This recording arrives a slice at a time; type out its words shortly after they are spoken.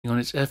on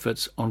its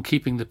efforts on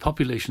keeping the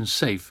population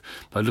safe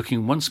by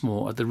looking once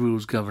more at the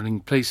rules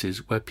governing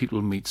places where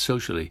people meet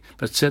socially,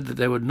 but said that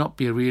there would not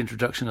be a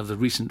reintroduction of the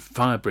recent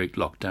firebreak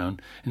lockdown.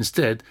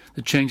 Instead,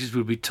 the changes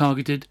will be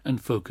targeted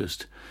and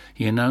focused.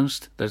 He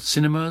announced that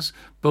cinemas,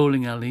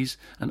 bowling alleys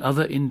and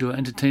other indoor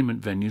entertainment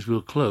venues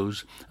will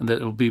close and that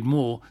there will be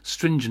more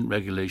stringent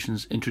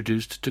regulations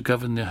introduced to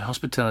govern the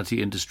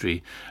hospitality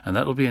industry, and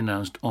that will be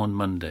announced on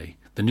Monday.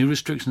 The new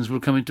restrictions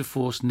will come into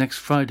force next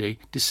Friday,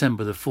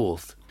 December the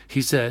 4th.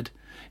 He said,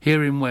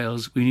 "Here in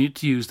Wales, we need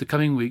to use the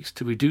coming weeks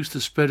to reduce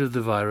the spread of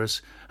the virus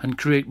and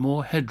create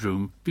more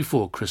headroom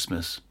before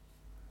Christmas."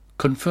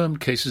 Confirmed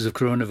cases of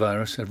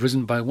coronavirus have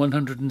risen by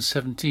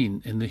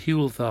 117 in the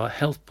Hywel Dda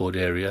Health Board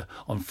area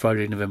on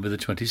Friday, November the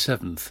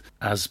 27th,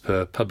 as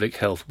per Public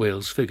Health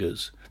Wales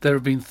figures. There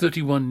have been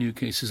 31 new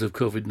cases of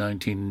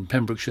COVID-19 in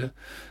Pembrokeshire,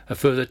 a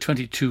further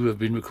 22 have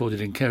been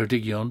recorded in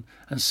Ceredigion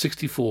and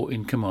 64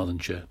 in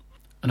Carmarthenshire.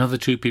 Another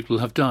 2 people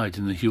have died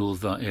in the Hywel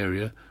Dda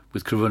area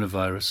with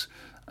coronavirus,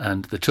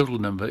 and the total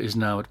number is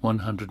now at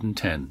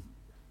 110.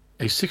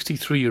 A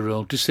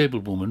 63-year-old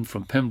disabled woman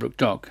from Pembroke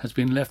Dock has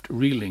been left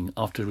reeling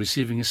after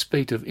receiving a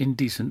spate of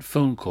indecent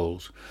phone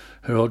calls.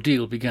 Her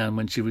ordeal began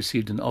when she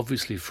received an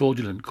obviously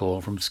fraudulent call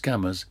from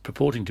scammers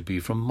purporting to be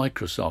from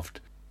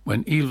Microsoft.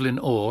 When Evelyn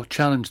Orr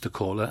challenged the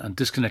caller and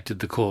disconnected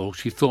the call,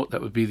 she thought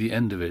that would be the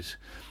end of it.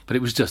 But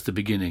it was just the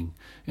beginning.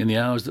 In the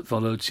hours that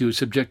followed, she was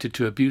subjected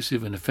to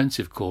abusive and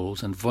offensive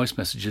calls and voice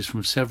messages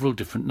from several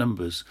different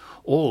numbers,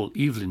 all,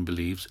 Evelyn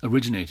believes,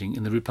 originating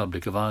in the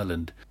Republic of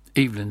Ireland.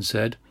 Evelyn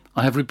said,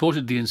 "I have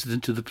reported the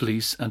incident to the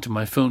police and to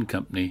my phone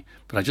company,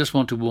 but I just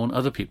want to warn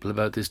other people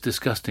about this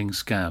disgusting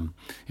scam.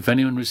 If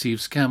anyone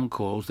receives scam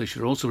calls, they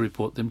should also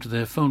report them to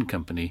their phone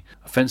company.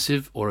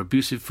 Offensive or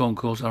abusive phone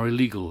calls are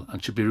illegal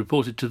and should be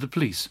reported to the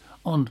police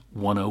on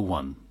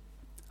 101.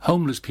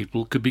 Homeless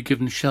people could be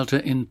given shelter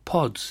in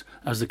pods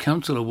as the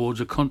council awards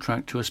a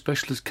contract to a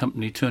specialist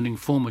company turning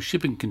former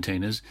shipping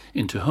containers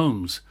into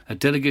homes. A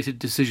delegated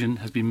decision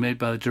has been made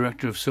by the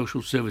Director of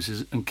Social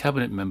Services and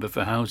Cabinet Member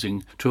for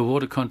Housing to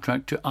award a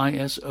contract to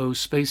ISO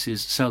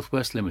Spaces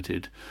Southwest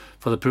Limited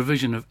for the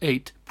provision of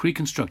 8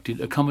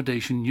 pre-constructed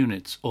accommodation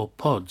units, or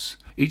pods.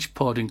 Each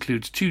pod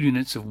includes 2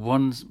 units of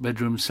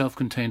 1-bedroom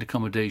self-contained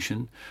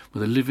accommodation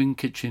with a living,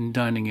 kitchen,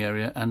 dining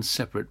area and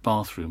separate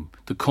bathroom.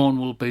 The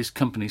Cornwall-based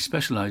company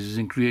specialises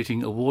in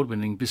creating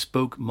award-winning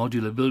bespoke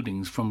modular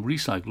buildings from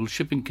recycled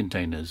shipping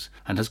containers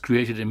and has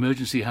created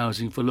emergency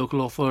housing for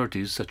local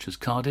authorities such as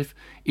Cardiff,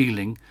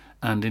 Ealing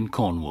and in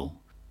Cornwall.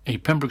 A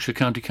Pembrokeshire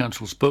County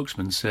Council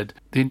spokesman said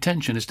the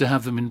intention is to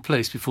have them in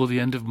place before the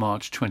end of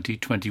March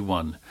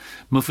 2021.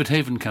 Milford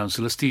Haven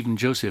councillor Stephen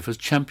Joseph has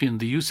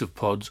championed the use of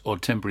pods or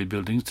temporary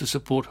buildings to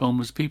support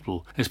homeless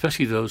people,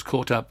 especially those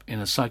caught up in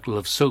a cycle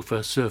of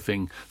sofa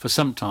surfing for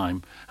some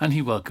time, and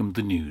he welcomed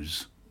the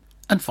news.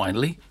 And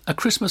finally, a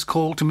Christmas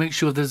call to make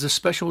sure there's a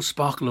special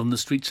sparkle on the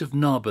streets of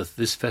Narberth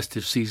this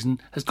festive season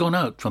has gone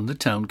out from the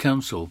Town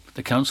Council.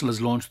 The Council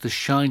has launched the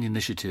Shine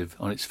initiative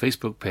on its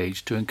Facebook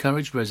page to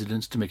encourage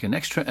residents to make an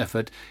extra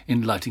effort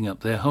in lighting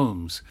up their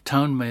homes.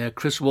 Town Mayor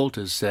Chris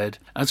Walters said,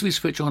 "As we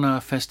switch on our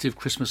festive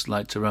Christmas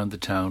lights around the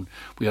town,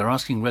 we are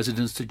asking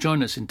residents to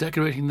join us in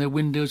decorating their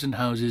windows and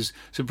houses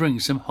to bring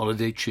some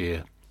holiday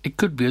cheer. It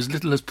could be as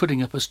little as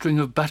putting up a string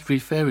of battery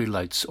fairy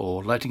lights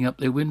or lighting up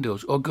their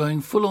windows or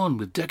going full on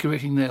with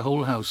decorating their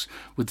whole house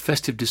with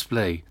festive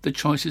display. The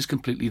choice is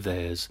completely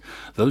theirs.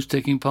 Those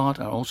taking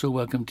part are also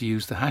welcome to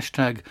use the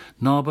hashtag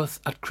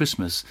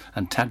 #NarberthAtChristmas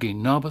and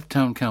tagging Narberth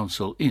Town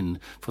Council in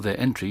for their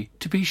entry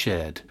to be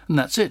shared." And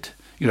that's it.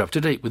 You're up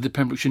to date with the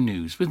Pembrokeshire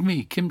News with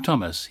me, Kim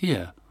Thomas,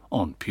 here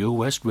on Pure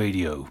West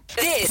Radio.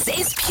 This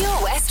is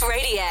Pure West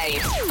Radio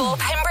for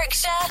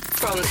Pembrokeshire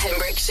from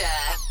Pembrokeshire.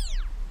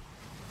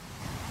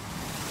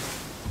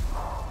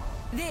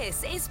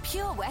 This is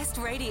Pure West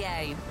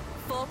Radio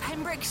for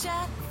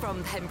Pembrokeshire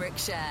from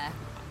Pembrokeshire.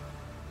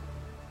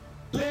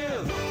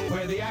 Live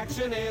where the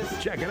action is.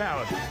 Check it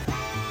out.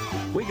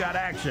 We got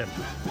action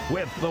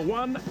with the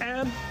one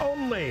and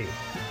only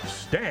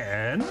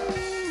Stan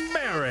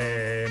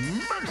Berry.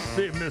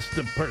 Mercy,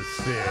 Mr.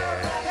 Percy.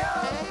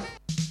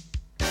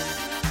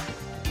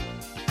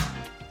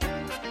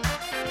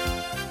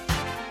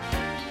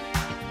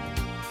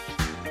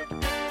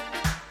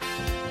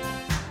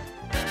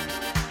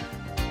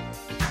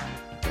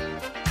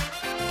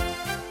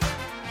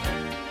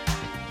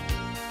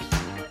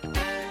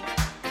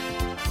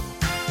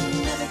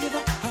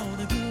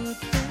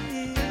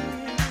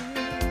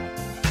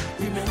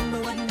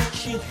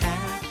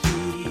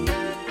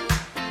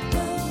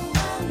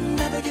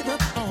 Never give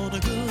up on a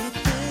good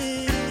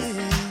thing.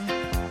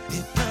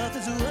 If nothing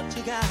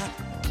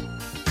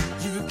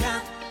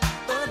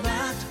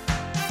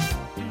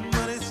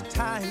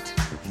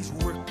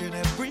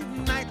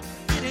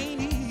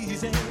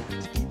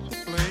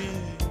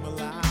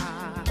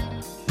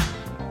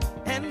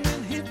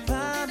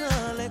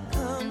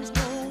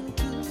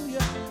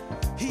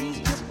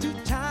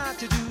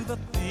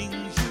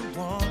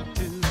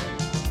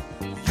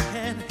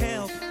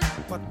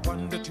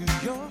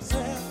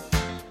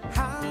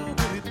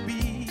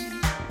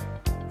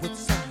with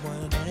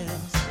someone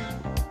else.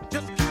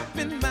 Just keep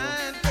in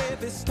mind,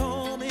 every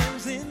storm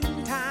ends in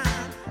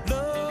time.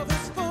 Love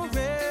is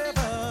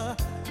forever.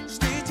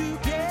 Stay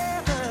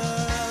together.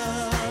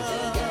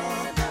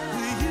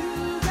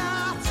 You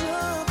got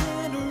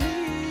something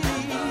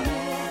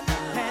real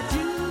that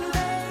you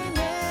may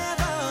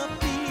never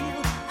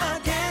feel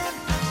again.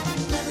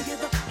 Never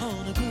give up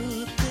on a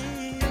good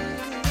thing.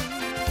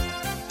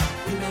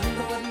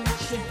 Remember what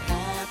makes you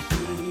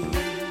happy.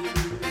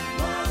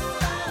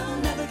 Oh,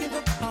 never give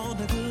up on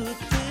a good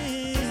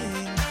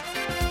thing.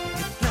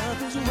 If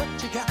love is what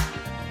you got,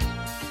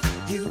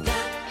 you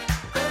got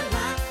a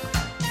lot.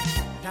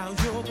 Now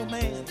you're the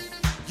man.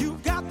 You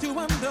got to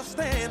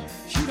understand.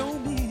 She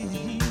don't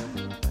need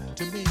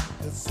to make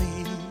a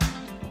scene.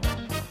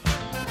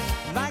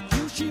 Like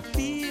you, she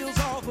feels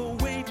all the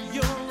weight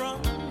you're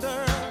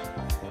under.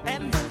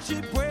 And when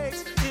she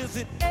breaks, is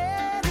it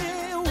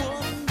any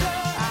wonder?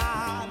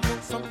 I know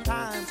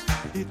sometimes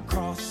it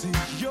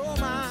crosses your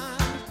mind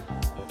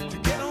to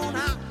get on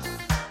out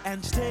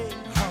and stay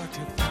hard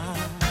to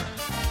find.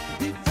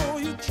 Before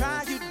you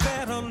try, you'd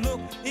better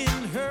look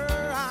in her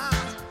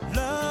eyes.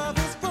 Love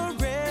is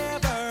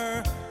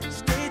forever.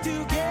 Stay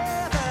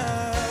together.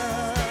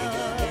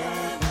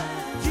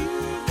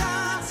 You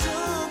got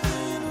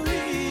something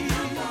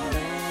real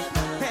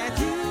that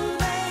you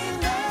may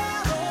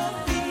never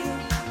feel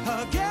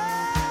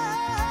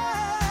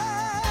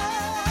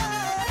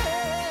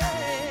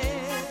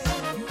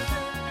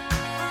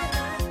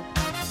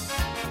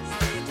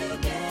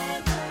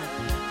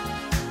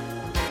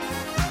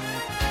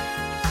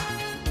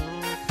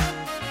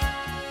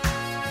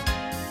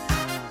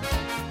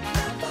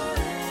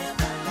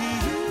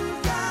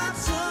You got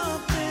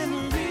something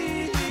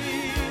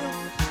real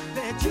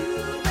that you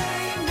may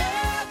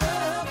never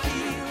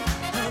feel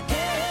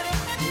again.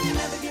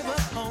 Never give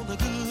up on the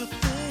good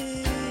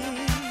thing.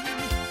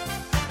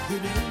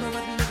 Remember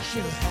what makes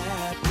you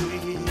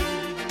happy.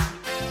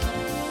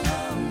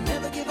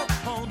 Never give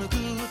up on the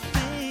good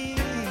thing.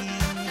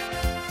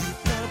 If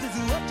love is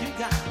what you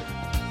got,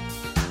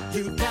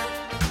 you got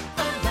a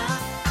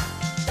lot.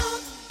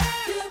 Don't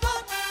give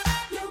up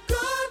your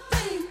good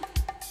thing.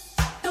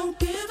 Don't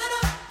give it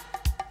up.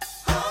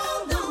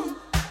 Hold on.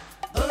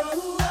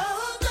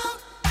 Oh,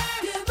 don't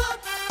give up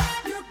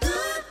your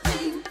good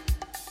thing.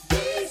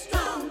 Be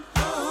strong.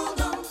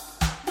 Hold on.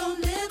 Don't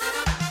live it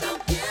up.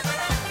 Don't give it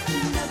up.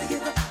 Never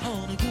give up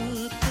on a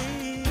good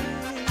thing.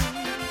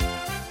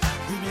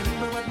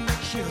 Remember what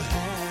makes you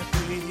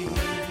happy.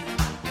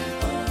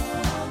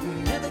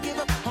 Never give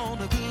up on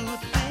a good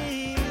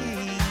thing.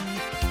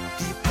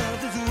 If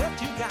love is what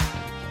you got,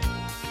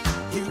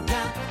 you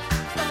got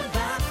a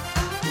lot.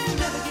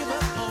 Never give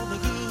up on the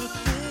good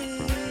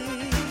things.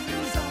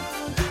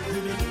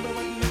 Remember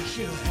what makes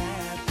you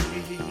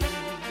happy.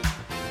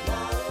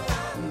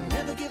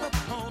 Never give up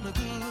on a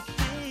good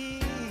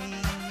thing.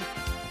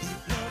 If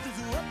love is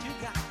what you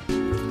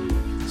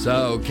got. So,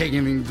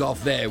 kicking things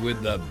off there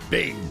with the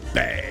big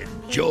bad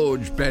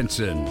George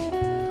Benson.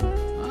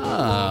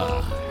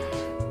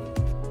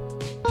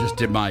 Just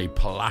did my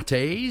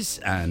Pilates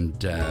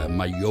and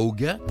my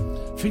yoga.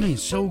 Feeling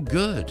so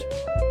good.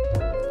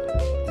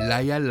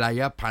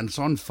 Liar, pants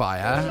on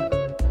fire.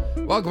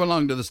 Welcome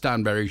along to the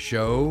Stanberry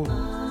Show.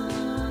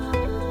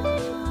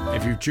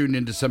 If you've tuned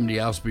into somebody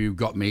else but you've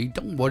got me,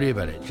 don't worry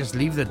about it. Just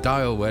leave the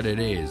dial where it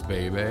is,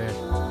 baby.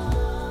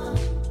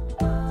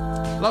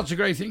 Lots of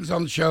great things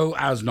on the show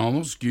as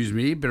normal. Excuse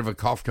me, bit of a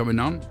cough coming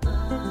on.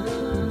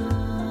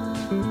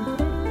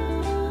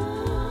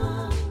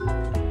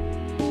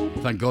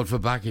 Thank God for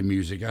backing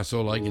music, that's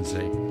all I can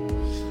say.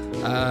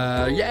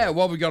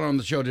 What we got on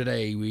the show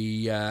today,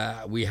 we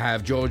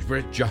have George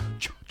Britt,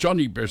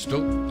 Johnny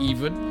Bristol,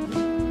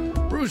 even,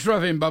 Bruce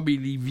Ruffin, Bobby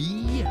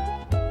Levy,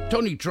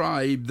 Tony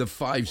Tribe, The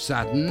Five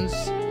Satins.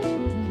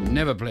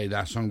 Never played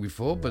that song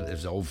before, but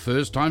it's our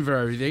first time for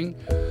everything.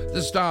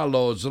 The Star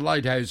Lords, The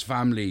Lighthouse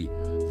Family,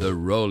 The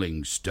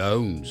Rolling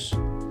Stones,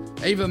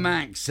 Ava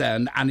Max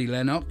and Annie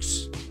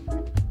Lennox,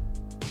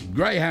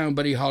 Greyhound,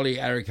 Buddy Holly,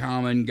 Eric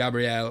Harmon,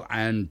 Gabrielle,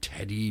 and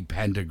Teddy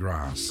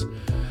Pendergrass.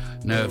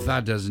 Now, if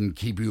that doesn't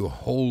keep you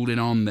holding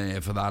on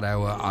there for that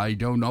hour, I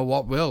don't know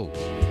what will.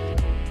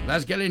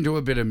 Let's get into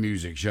a bit of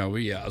music, shall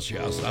we? Yes,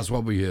 that's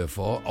what we're here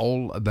for.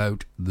 All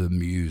about the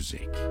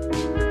music.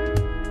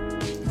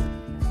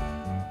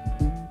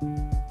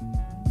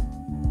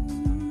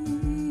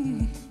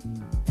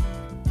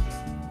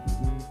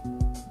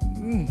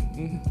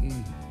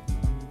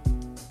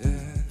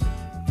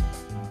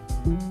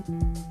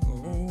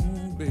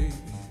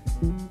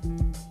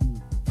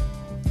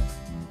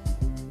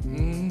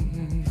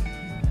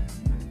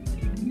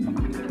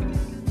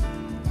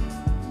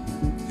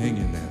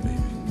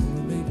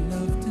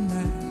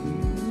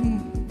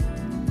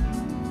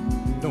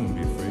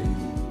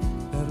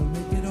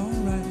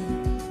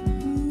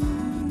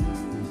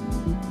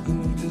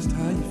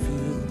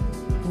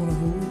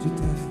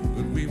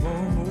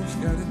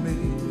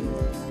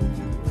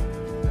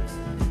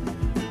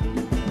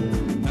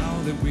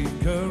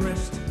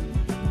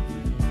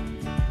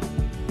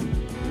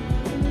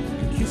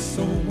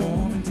 So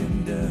warm and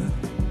tender.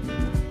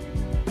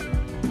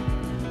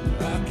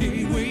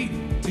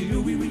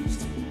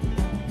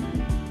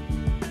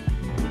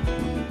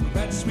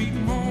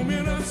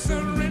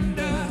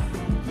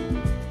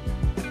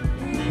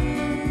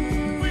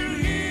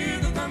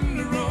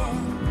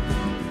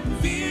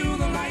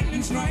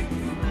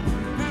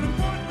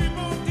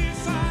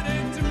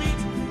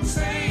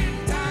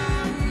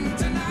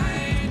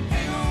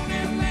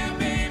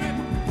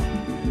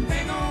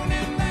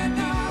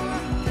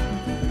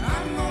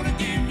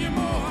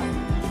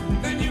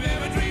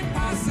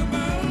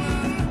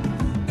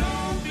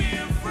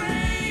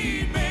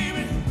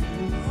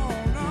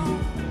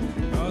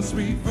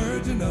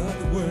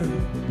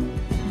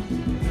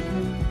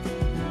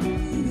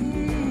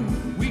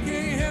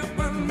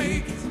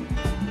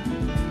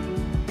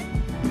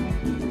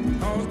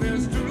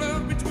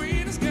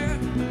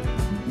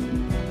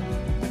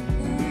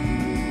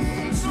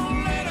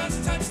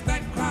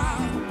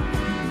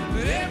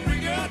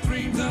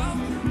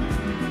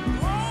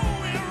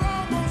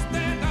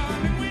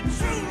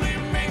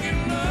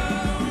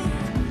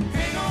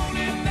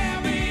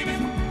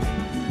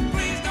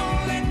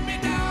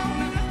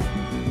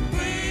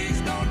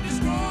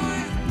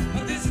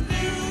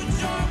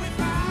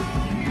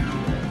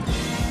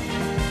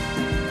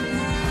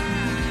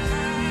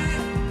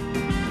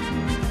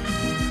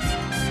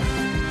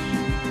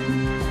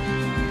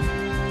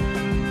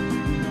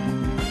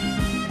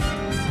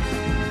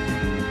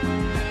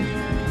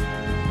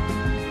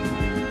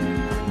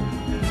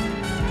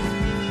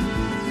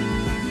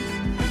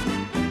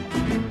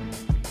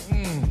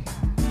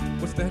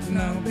 that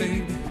now,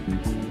 baby?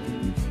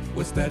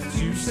 What's that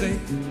you say?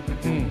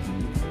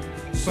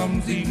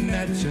 Something's eating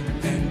at you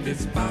and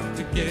it's about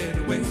to get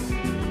away.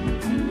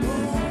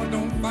 Oh,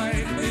 don't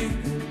fight, baby.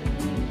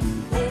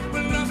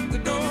 Open up the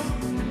door.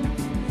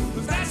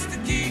 'Cause that's the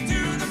key to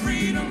the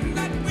freedom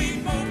that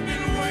we've both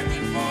been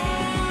working for.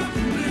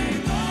 Let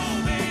it go,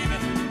 baby.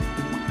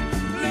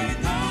 Let it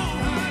go,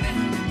 honey.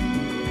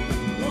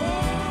 Oh,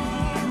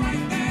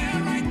 right there.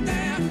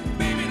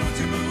 Baby, don't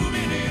you move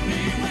it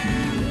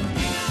anywhere.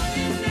 Hang on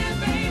in there,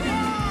 baby.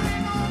 Oh,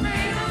 hang on, baby.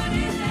 Hang on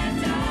in that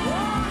door.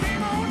 Oh,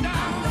 hang on down.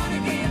 I'm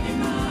gonna give you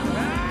more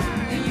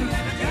than you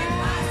ever can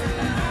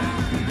possibly.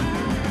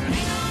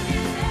 Hang on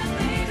in there,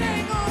 baby.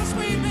 Hang on,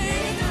 sweet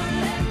baby. Don't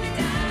let me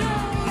down.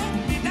 Don't let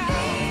me down.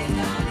 Please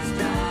don't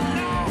destroy.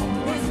 No,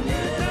 it's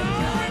new. Don't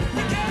let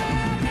me down.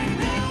 Let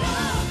it go,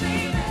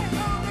 baby.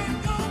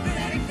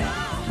 Let it go,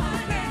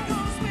 honey. Let it go,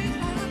 sweet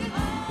honey.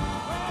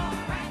 Oh,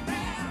 right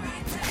there.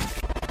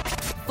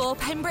 For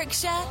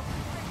Pembrokeshire,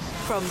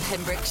 from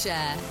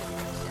Pembrokeshire.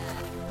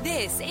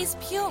 This is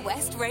Pure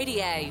West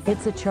Radio.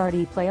 It's a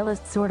charty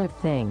playlist sort of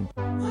thing.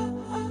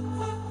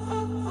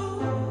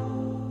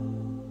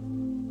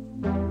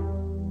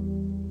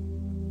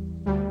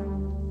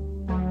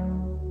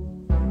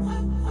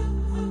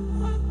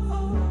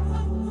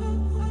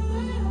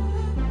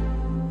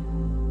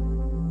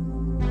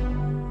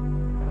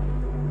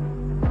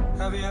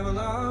 Have you ever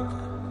loved?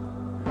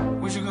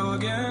 We should go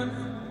again.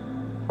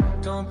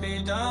 Don't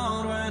be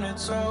down when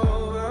it's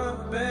over,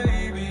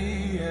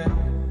 baby. Yeah.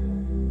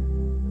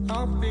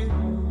 I'll be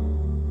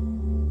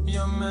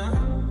your man.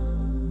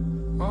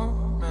 Oh,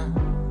 man.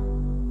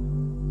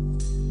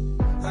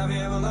 Have you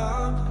ever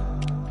loved?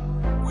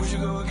 We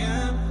should go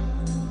again.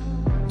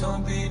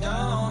 Don't be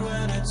down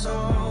when it's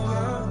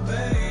over,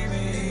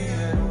 baby.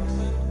 Yeah.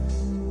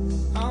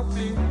 I'll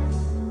be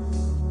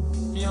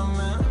your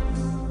man.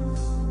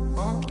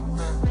 Oh,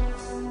 man.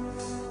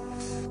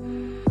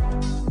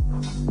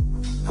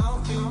 I'll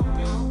be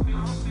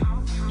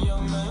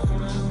your man.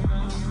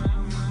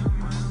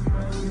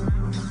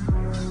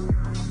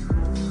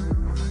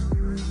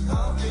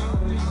 I'll be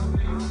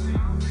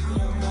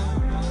your man.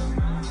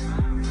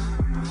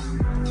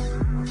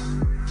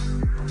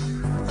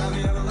 Have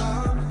you ever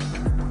loved?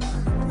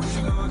 We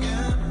should go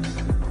again.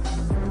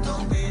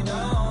 Don't be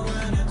down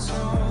when it's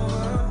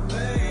over,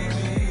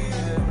 baby.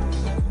 Yeah.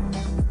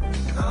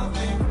 I'll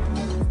be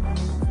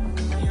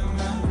your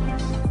man.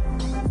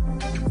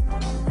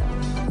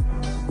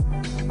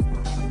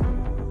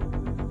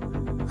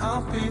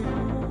 I'll be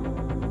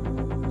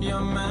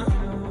your man.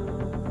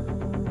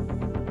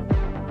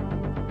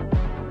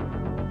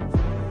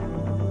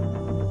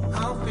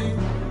 I'll be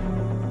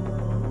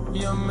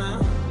your man.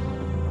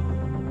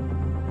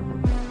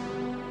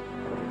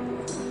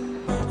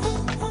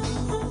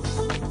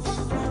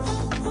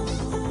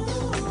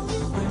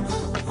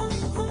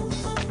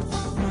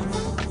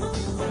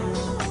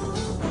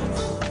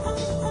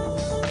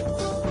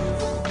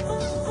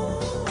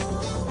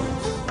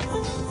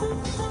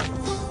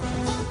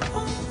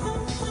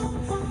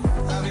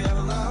 Have you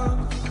ever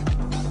loved?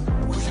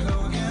 We should go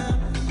again.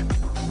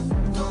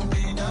 Don't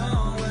be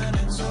down when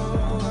it's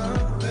over,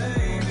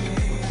 baby.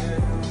 Yeah.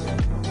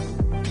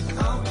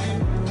 I'll be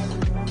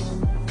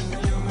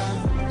your man.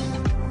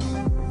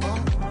 Oh,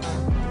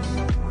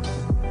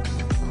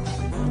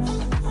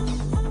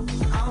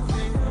 I'll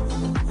be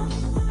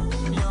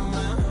your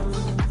man.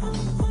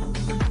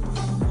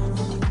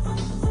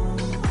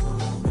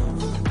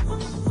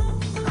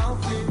 I'll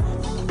be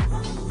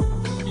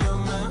your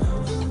man.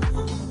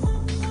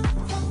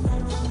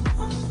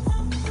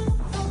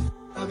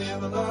 Have you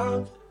ever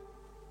loved?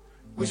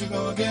 We should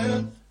go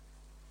again.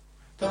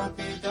 Don't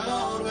be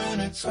down when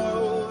it's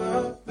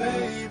over,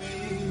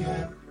 baby.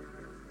 Yeah.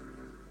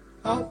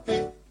 I'll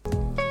be.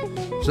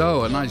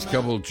 So, a nice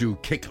couple to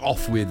kick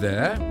off with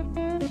there.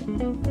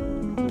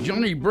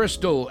 Johnny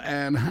Bristol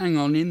and Hang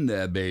On In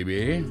There,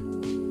 Baby.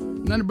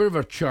 And then a bit of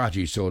a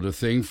charty sort of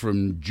thing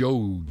from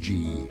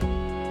Joji.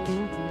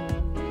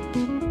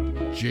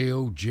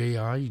 Joji,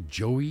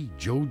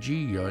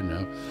 Joji, I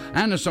know.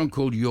 And a song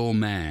called Your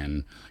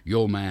Man.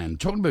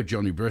 Talking about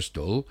Johnny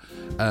Bristol,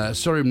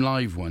 saw him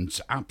live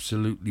once,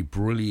 absolutely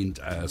brilliant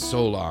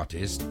soul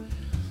artist.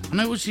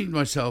 And I always think to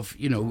myself,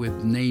 you know,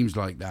 with names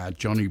like that,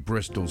 Johnny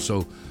Bristol,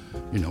 so,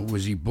 you know,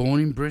 was he born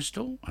in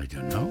Bristol? I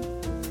don't know.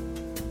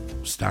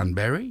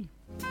 Stanberry?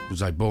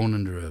 Was I born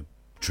under a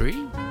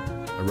tree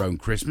around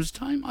Christmas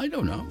time? I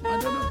don't know.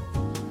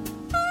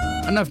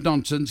 Enough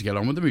nonsense, get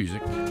on with the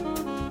music.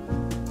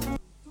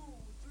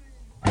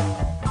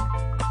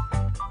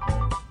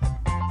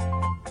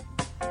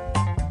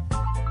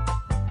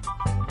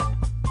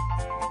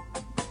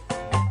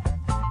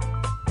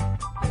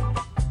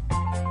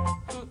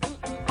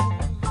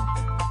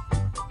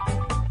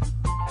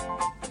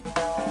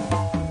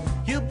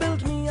 You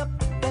built me up,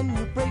 then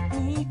you break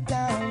me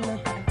down.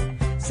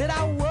 Said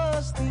I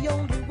was the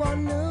only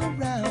one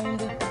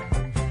around.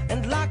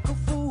 And like a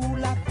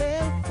fool, I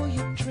fell for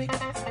your trick.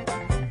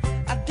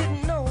 I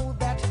didn't know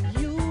that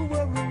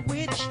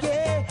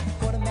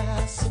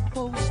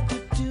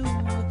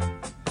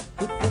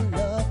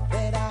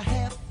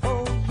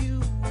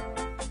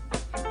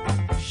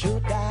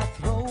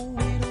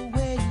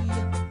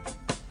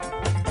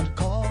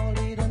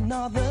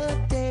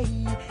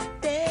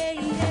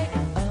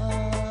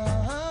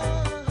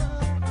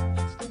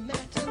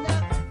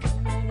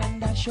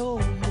show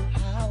you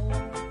how.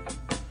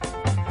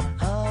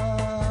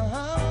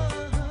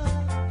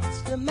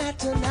 What's the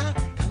matter now?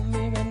 Come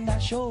here and I'll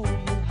show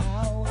you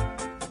how.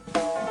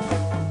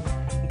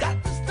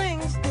 Got this thing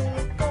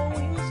still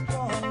going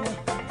strong.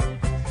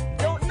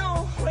 Don't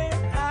know where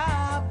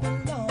I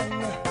belong.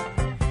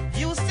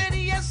 You said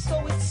yes,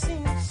 so it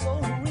seems so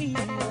real.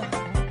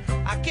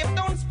 I kept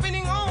on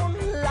spinning on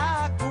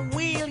like a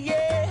wheel,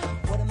 yeah.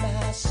 What am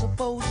I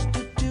supposed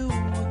to do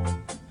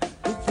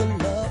with the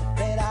love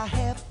that I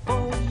have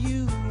for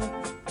you?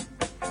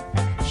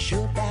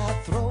 Should I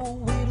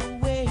throw it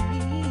away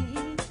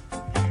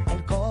and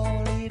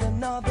call it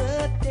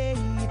another day?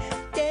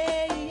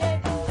 Yeah.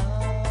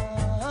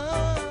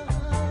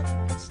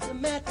 What's the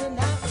matter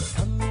now?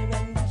 Come here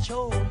and I'll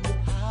show you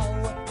how.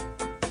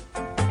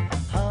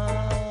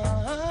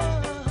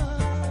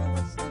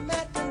 What's the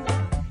matter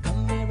now?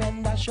 Come here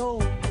and I'll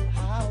show you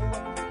how.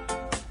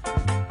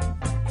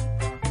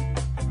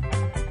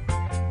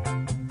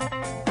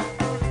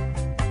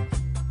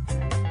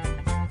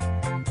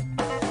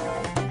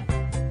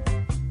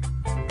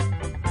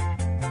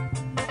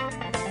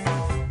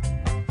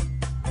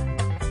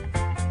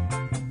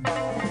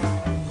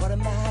 What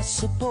am I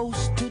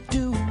supposed to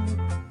do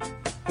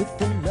with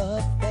the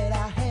love that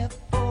I have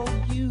for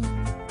you?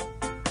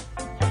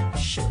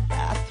 Should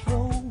I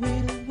throw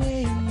it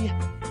away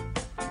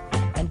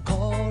and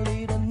call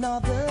it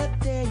another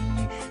day?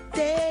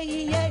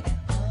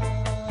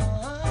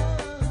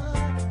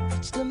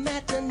 What's the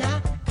matter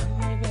now?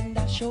 Come here and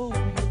I'll show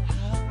you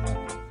how.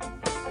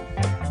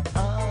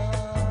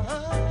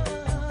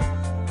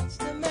 What's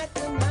the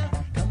matter now?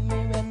 Come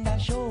here and I'll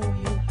show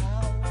you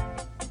how.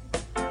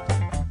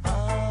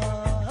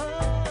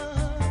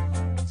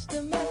 What's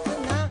the matter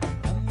now?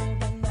 Come here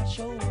and I'll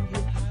show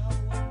you how.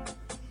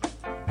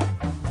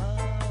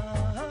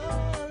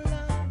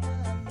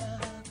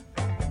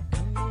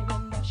 Come here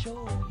and I'll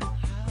show you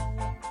how.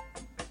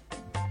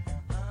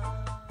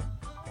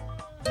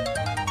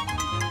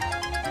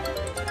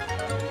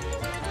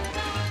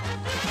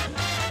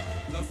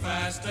 The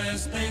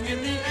fastest thing in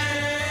the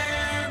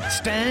air.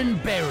 Stan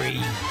Berry.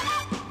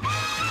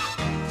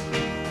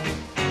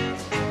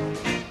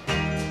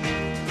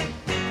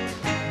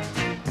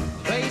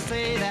 They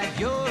say that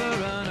you're a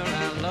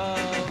runaround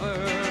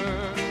lover,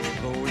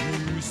 though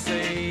you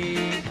say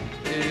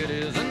it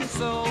isn't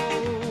so.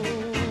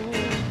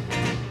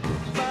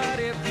 But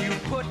if you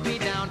put me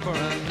down for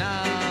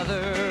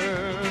another,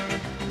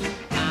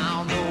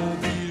 I'll know,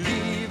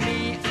 believe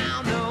me,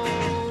 I'll know.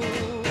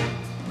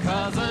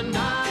 'Cause a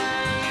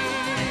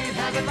night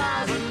has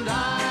 1,000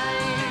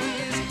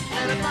 eyes,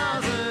 and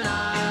 1,000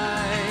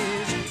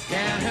 eyes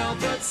can't help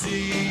but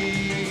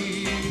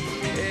see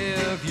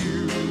if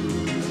you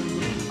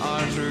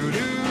are true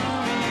to me.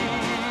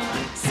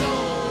 So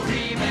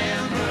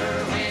remember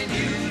when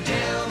you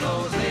tell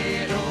those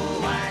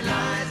little white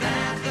lies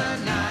that the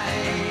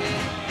night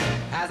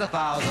has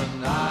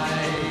 1,000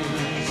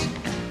 eyes.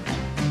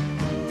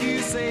 You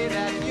say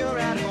that you're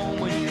at home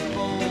when you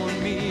phone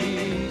me,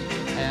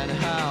 and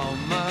how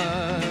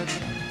much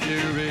you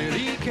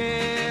really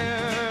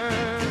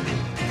care.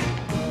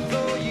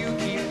 Though you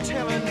keep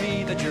telling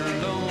me that you're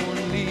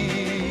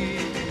lonely,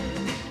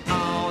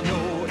 I'll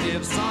know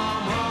if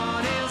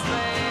someone is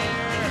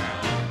there.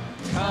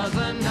 'Cause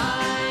the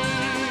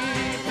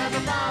night has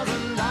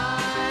 1,000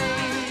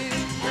 eyes,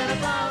 and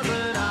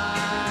 1,000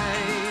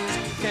 eyes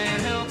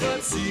can't help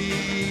but see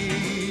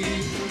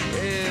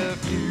if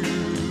you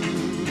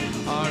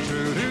are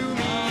true to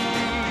me.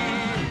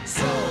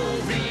 So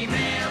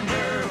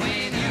remember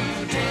when you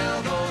tell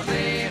those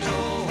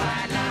little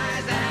white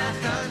lies that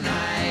the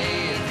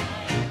night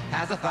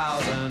has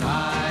 1,000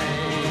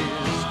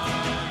 eyes.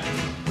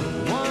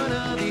 One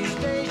of these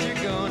days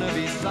you're gonna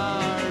be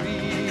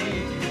sorry,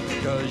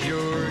 'cause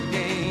your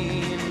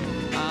game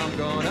I'm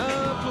gonna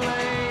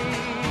play.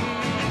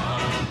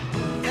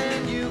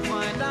 And you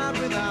find out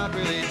without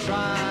really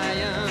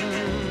trying,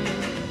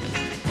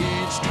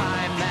 each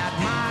time that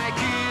my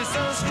kiss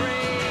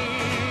astray.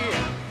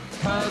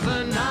 'Cause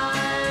the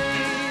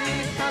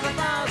night has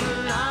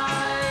 1,000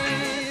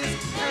 eyes,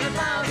 and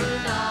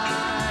 1,000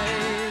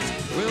 eyes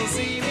will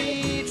see me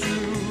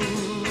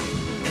true.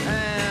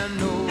 And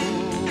no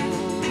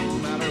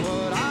matter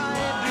what I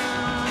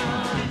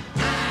do,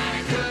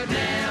 I could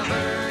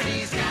never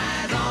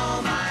disguise all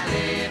my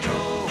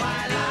little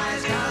white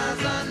lies. 'Cause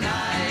the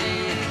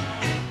night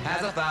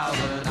has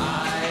 1,000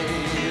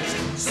 eyes.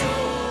 So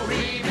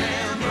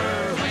remember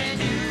when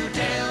you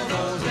tell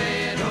those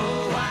little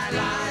white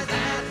lies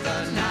that the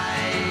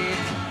night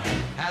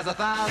has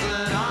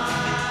 1,000 eyes.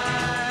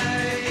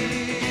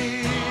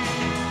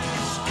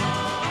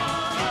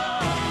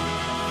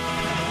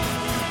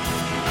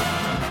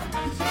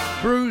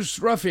 Bruce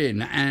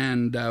Ruffin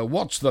and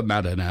What's the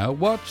Matter Now?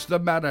 What's the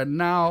Matter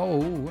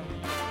Now?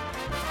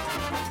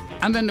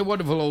 And then the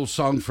wonderful old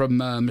song from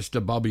Mr.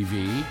 Bobby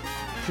V.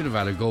 Should have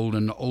had a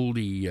golden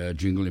oldie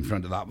jingle in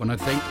front of that one, I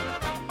think.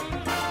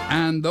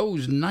 And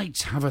those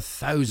nights have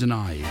 1,000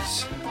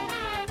 eyes.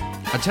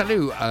 I tell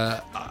you,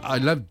 I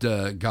loved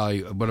a guy,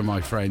 one of my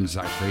friends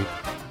actually,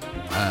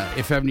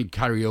 if any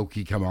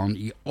karaoke come on,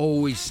 he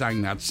always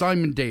sang that.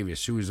 Simon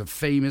Davis, who is a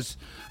famous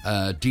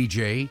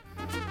DJ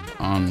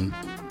on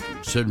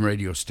certain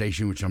radio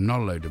station, which I'm not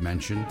allowed to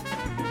mention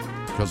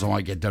because I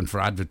might get done for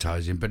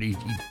advertising, but he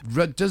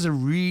does a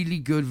really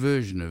good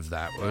version of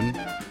that one.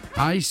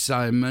 Hi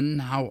Simon,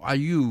 how are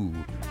you?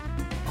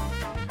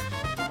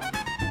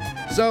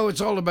 So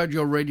it's all about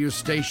your radio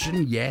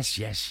station. Yes,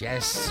 yes,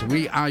 yes.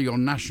 We are your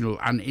national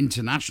and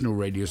international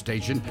radio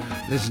station.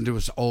 Listen to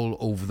us all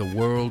over the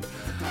world.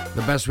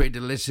 The best way to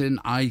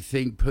listen, I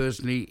think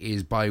personally,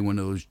 is buy one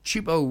of those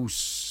cheapo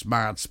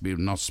smart speaker,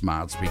 not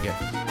smart speaker,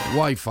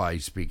 Wi-Fi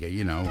speaker,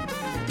 you know,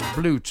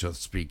 Bluetooth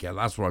speaker.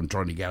 That's what I'm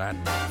trying to get at.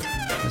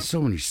 There's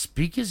so many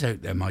speakers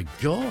out there, my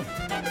God.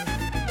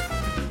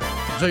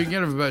 So you can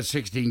get it for about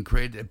 16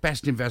 quid. The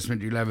best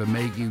investment you'll ever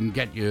make. You can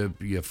get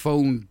your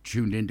phone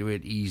tuned into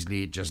it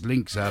easily. It just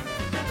links up.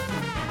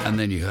 And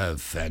then you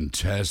have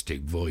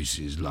fantastic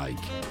voices like...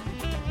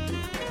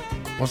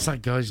 What's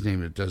that guy's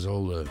name that does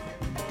all the...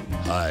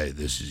 Hi,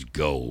 this is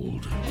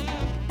Gold.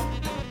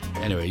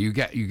 Anyway, you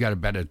get a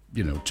better,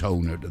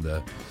 tone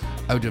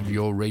out of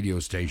your radio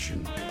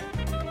station.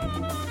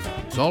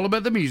 It's all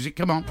about the music.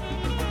 Come on.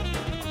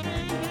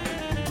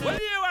 Well,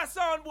 you are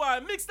sound boy.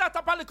 Mix that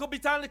up a little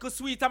bit and a little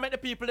sweet and make the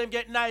people them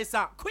get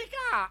nicer. Quicker.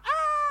 Ah!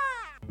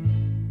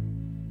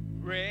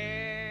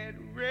 Red,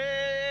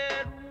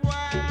 red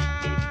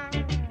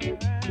wine.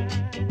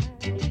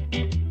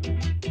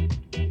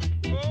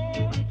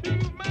 Go to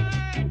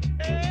my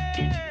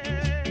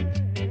head.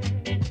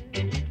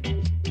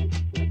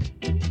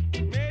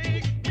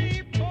 Make me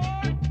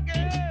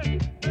forget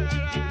that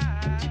I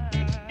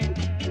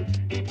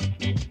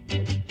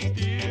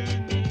still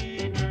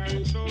need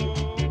her so.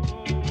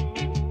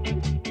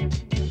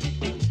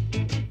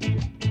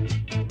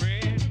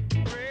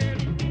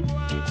 Red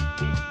wine.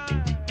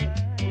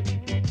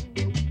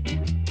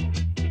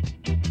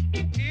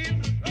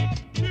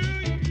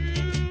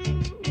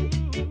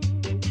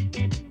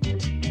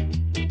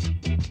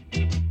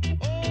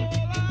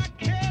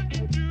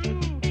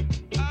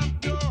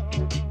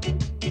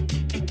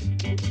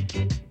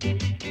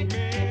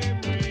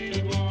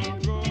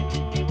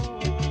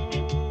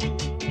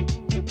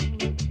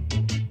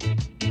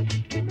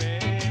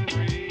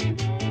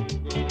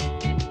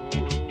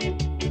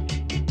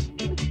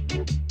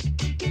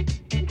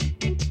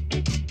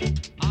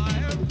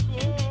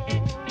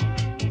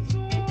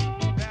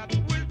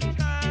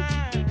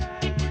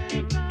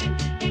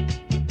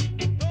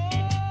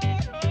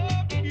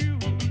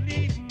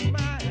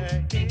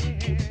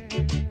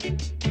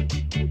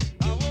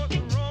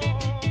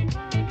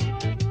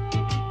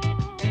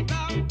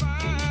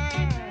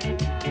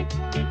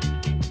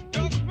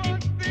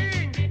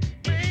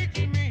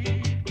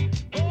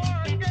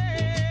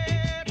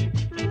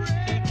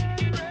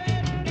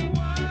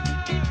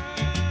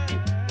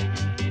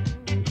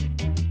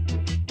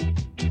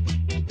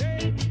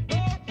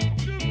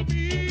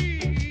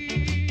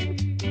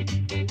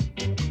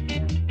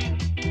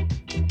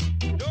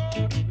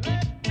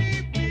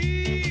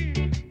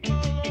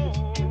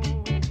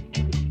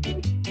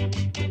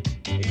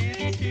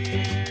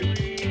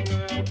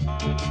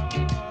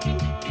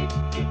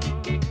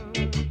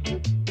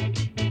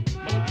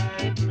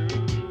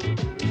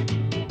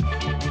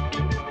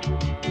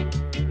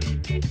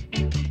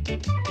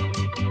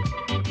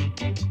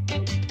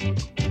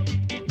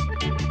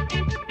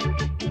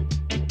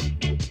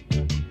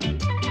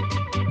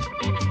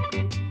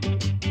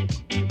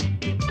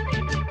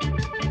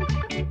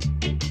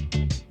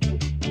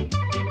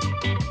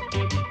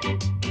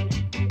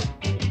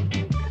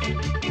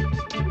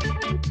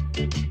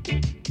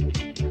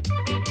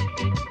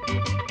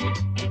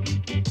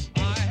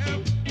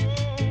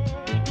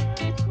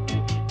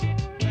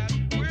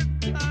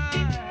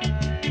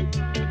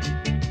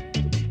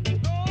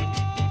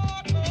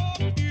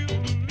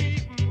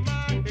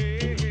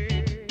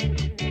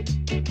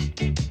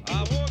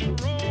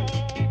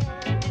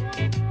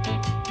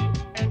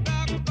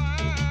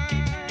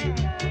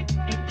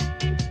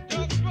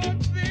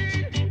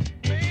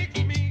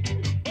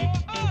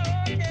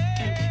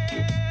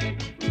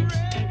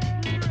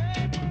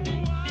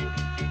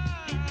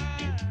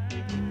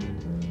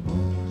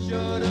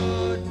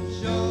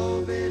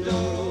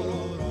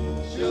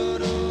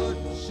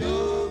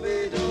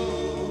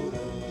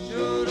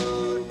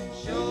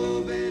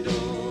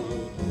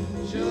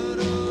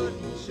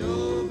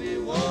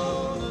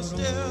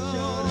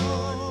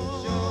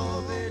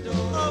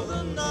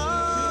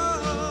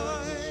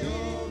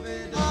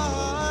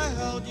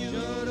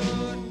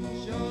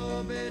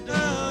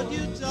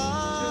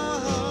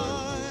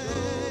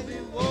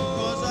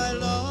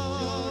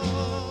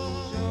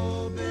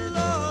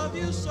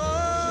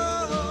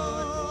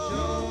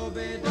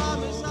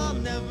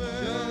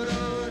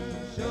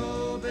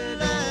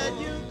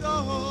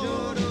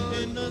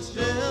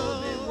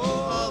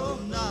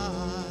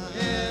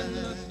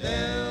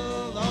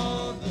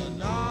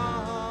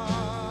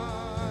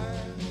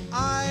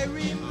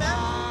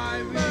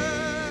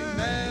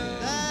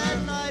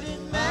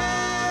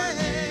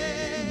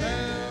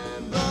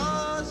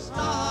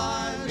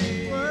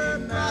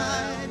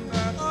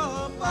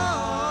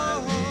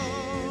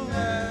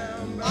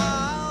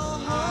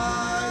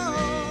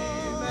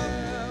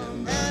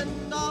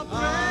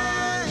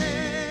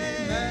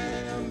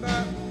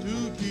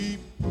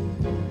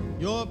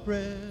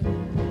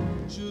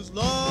 precious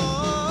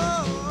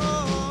love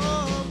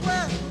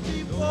well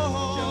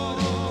before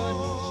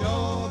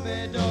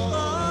the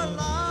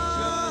light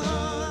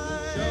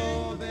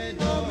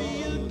for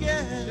me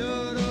again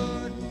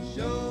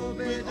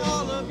with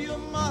all of your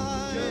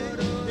might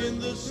in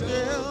the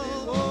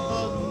still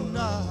of the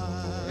night.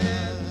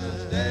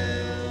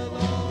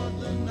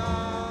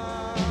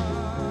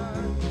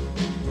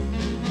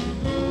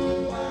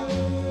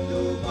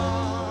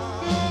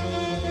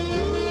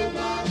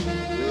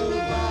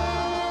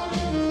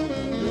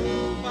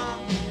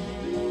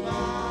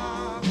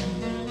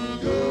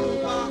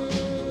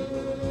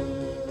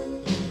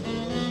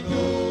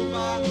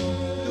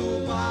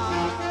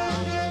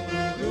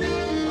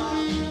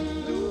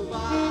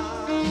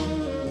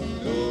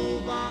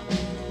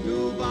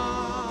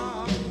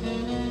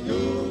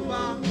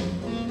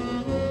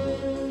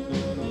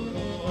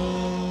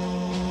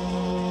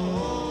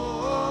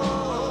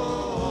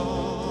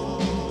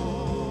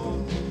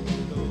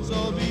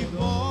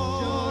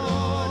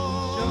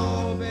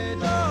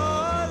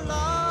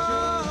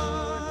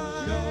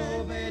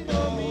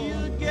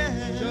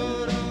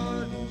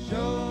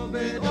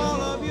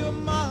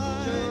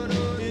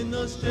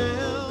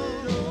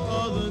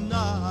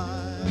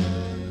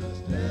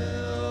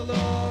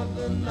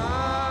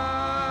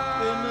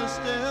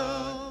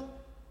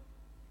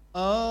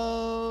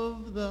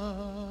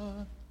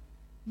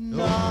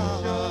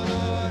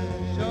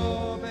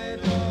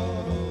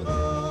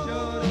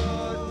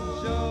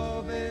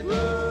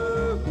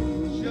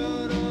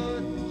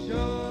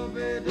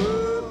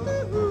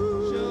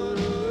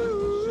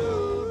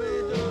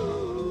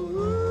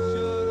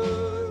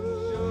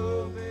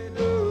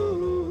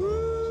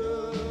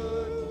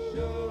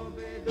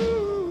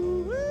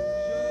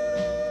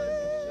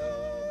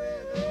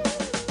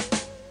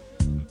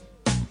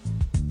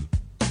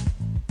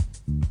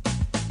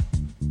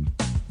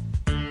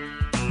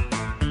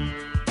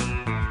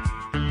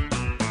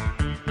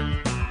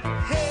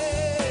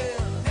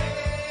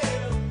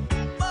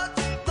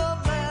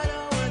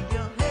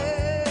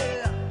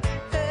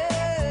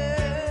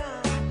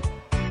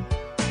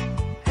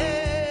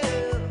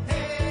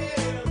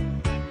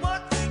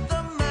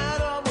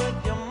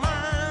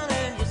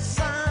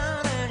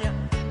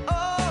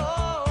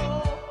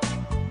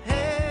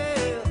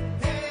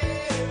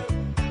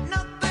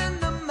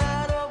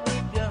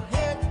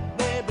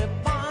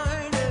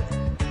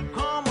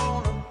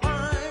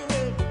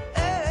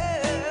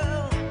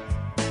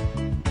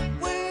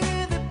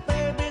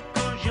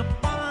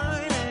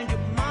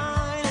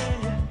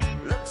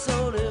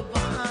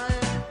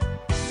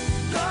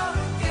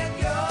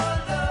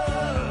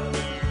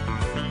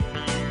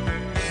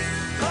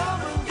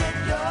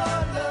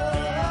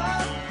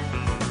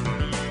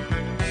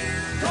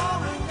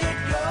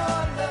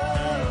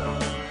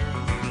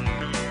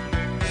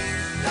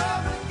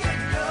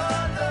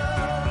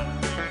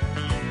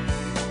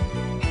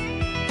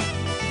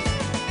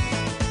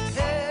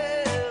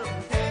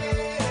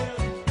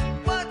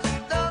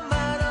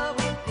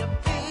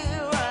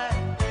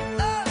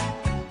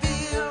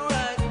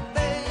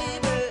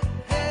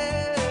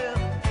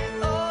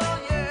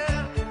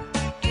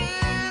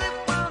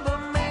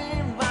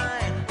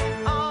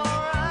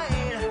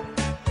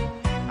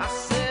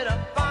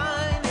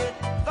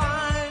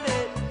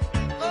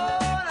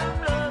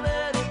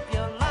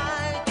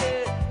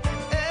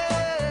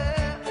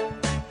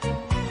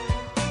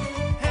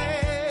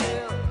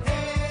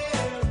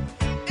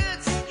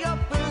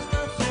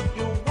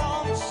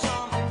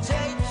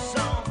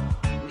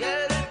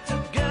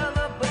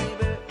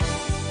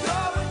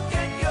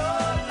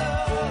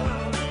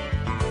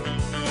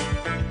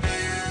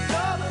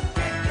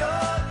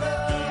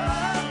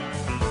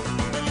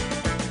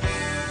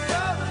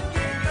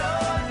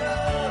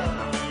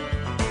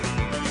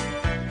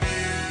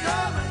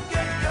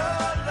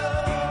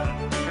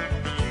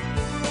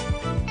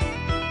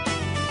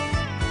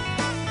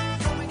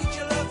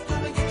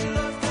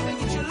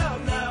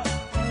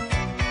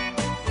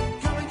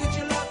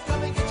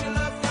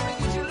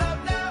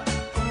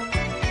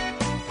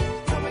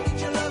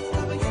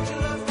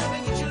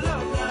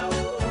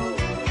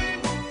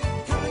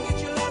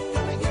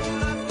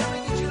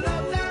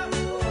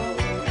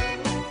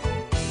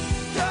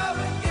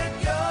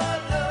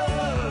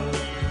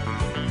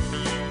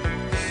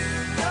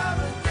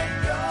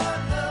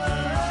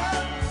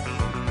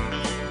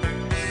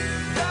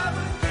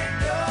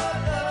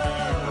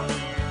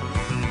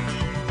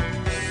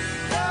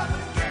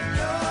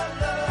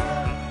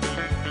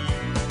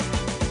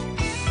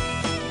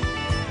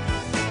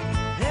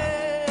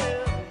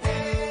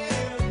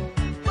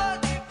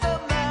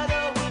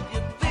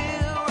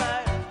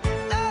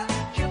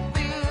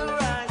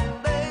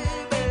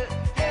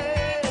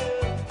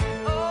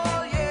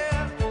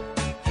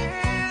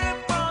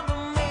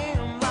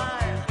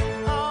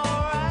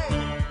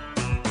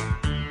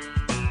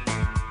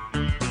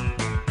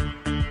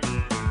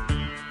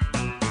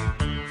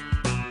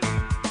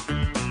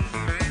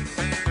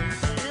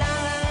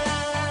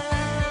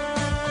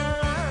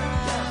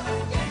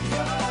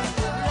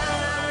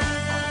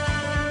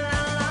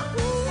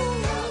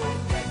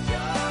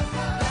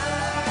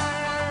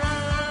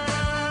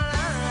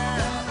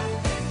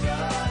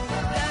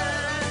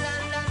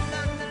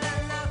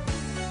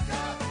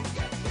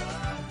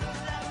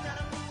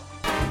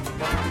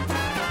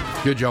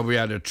 Good job we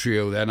had a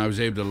trio then. I was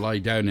able to lie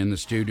down in the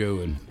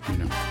studio and,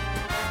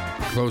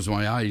 close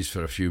my eyes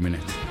for a few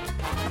minutes.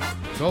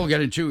 It's all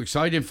getting too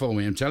exciting for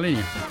me, I'm telling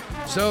you.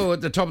 So,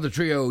 at the top of the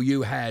trio,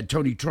 you had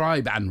Tony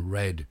Tribe and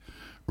Red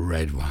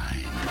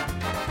Wine.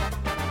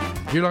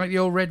 Do you like the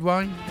old red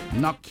wine?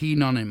 Not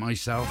keen on it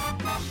myself.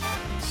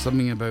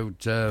 Something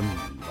about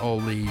all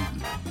the...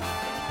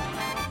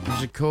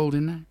 What's it called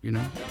in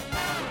there,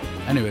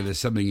 Anyway, there's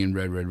something in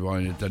red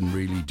wine that doesn't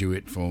really do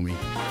it for me.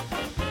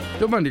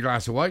 Don't mind a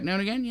glass of white now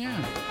and again, yeah.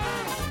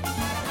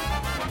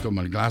 Don't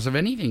mind a glass of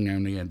anything now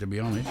and again, to be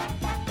honest.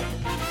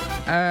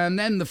 And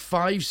then the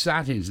Five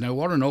Satins. Now,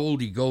 what an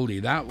oldie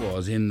goldie that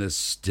was in the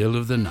still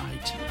of the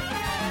night.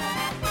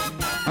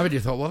 I already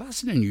thought, well,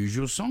 that's an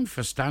unusual song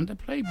for stand-up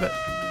play, but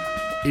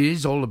it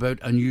is all about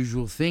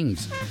unusual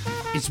things.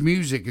 It's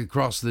music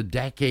across the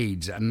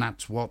decades, and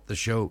that's what the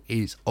show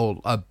is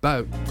all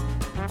about.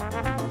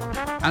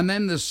 And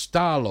then the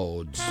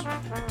Starlords.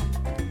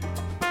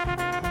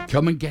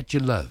 Come and Get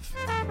Your Love.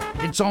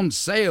 It's on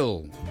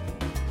sale.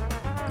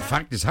 In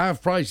fact, it's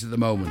half price at the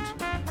moment.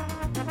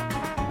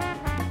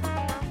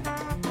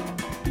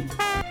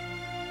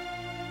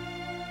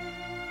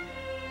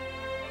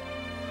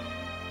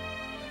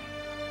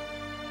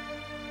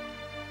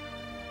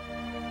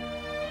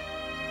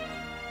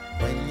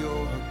 When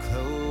you're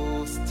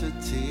close to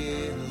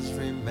tears,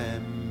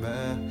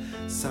 remember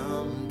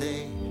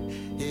someday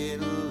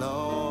it'll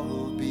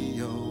all be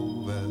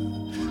over.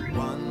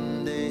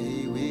 One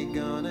day we're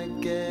gonna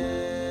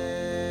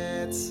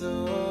get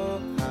so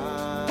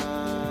high.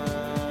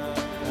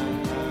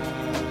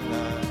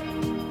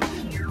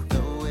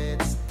 Though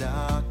it's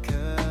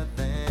darker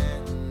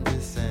than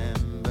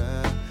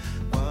December,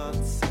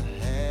 what's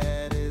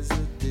ahead is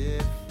a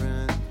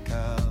different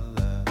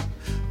color.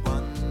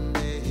 One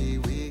day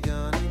we're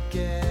gonna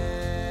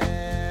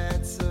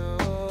get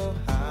so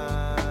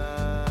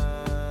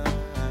high.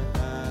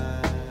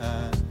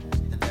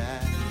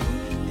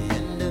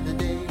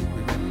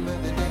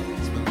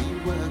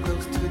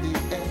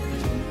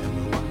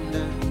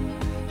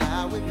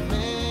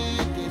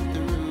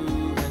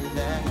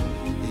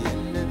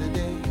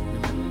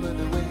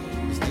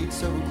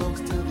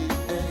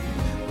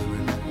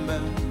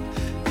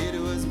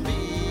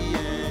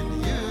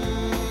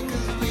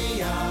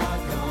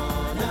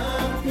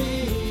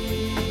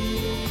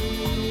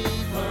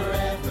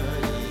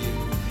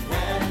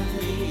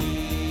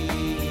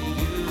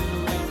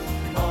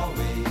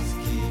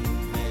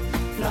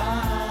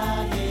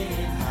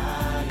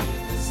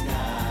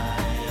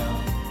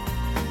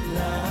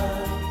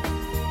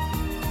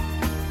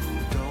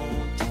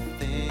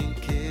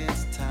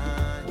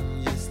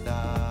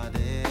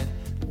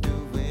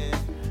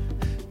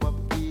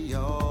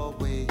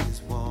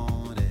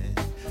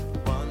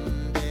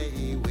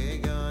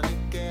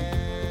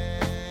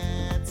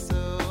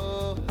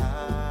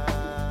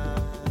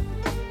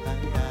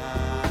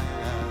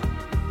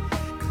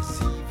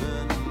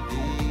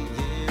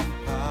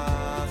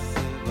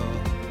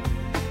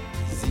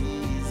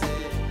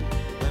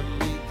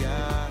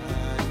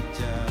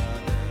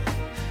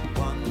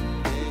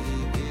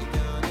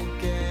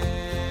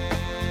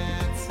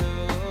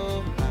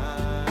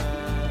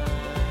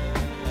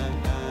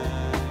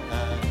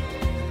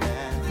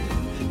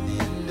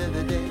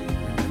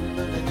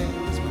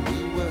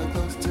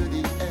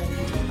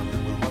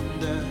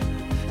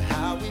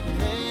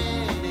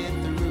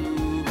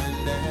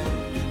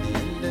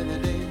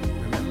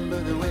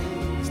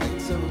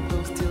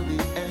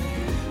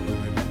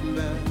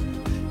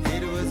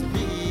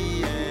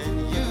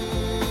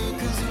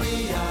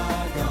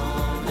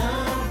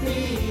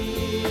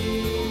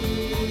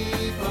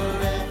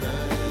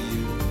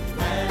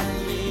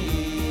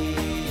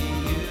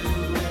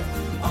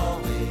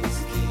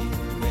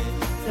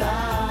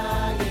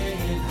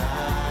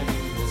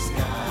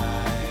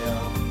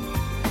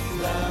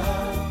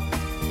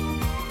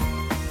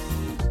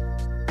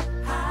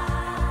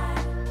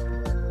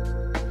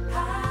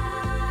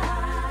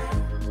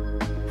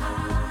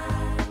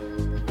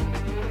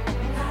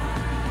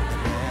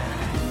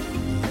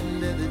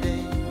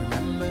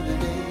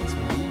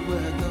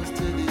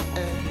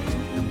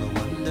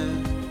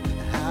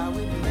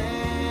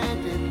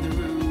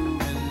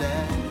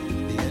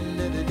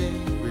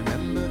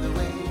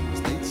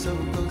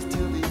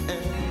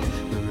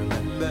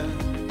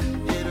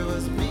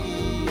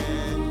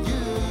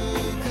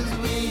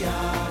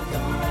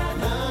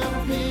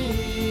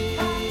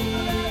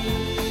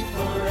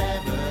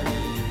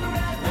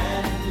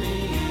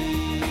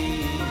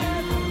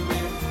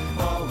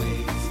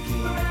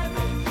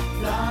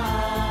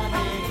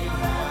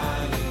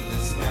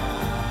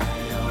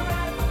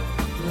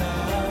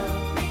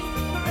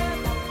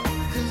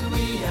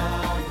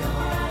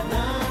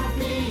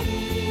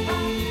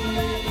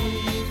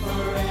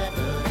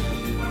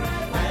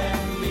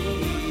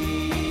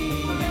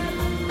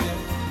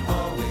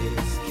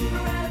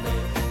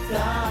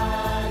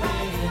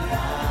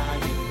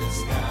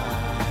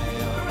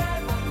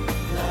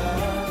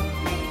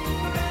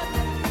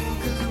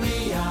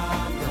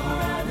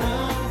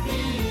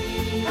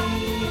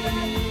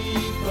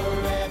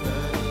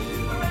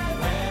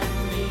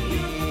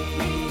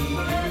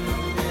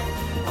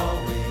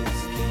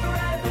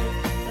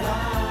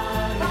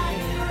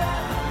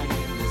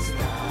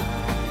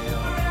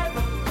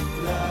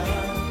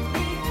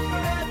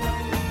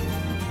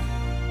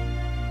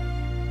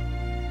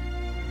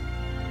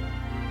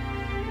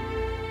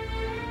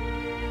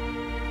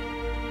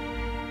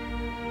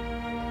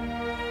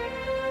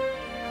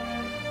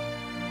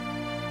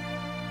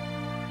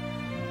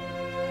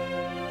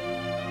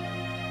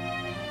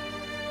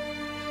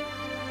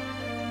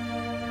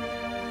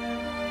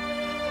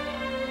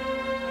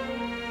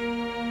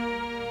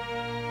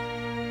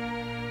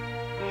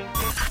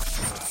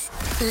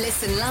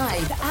 Listen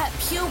live at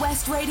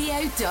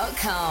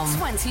purewestradio.com.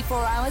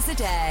 24 hours a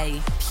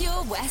day.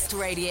 Pure West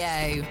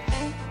Radio.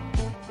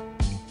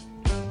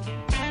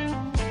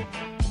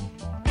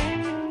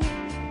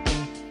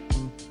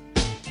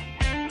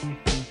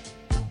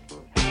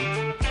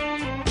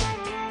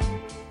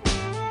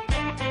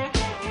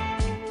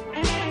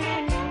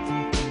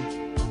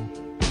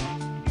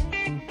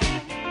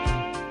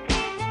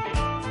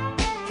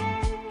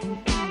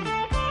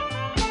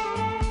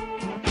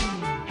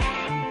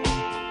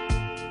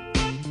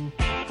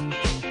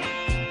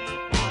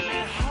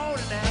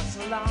 Holding out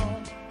so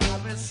long,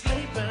 I've been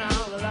sleeping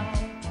all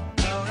alone.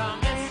 Lord, I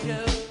miss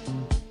you.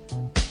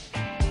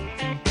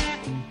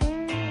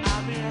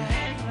 I've been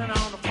hanging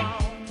on the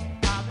phone.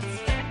 I've been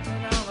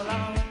sleeping all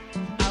alone.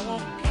 I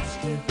won't kiss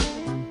you.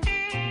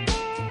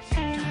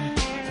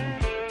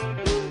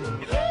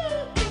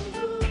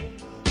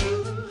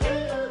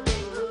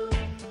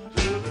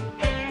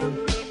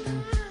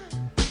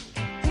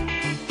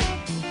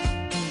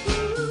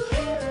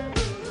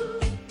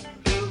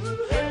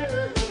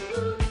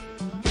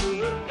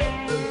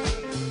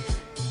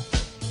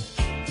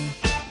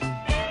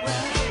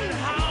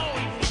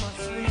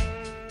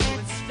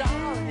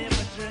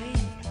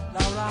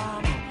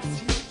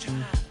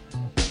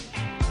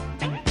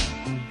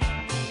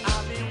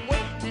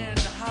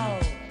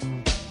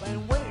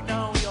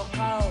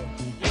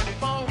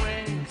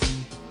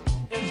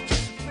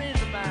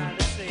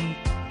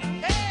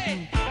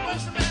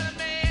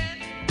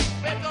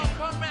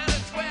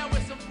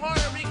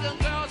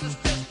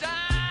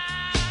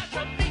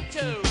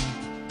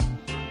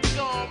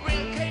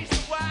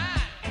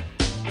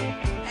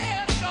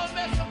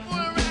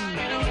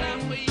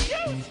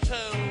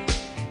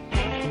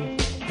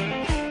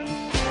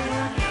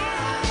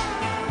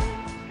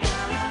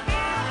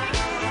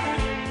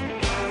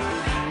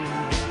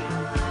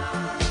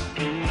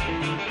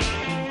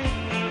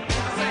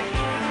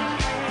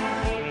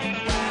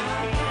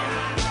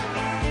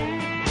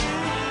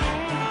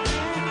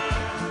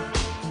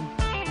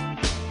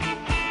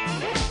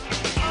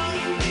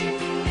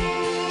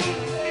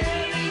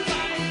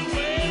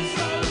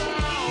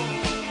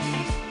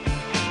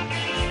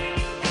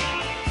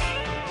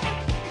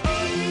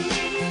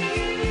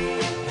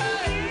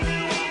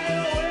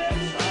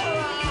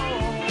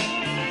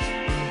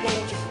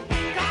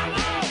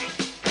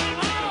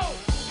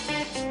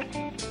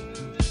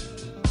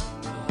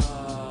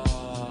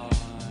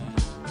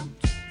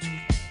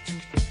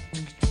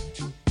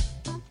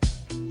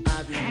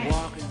 I've been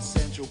walking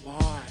Central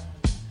Park,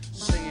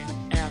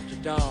 singing after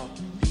dark.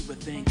 People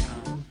think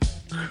I'm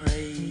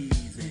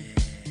crazy.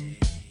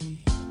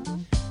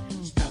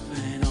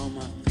 Stopping on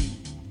my feet,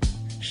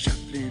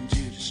 shuffling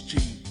to the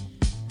street,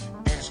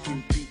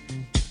 asking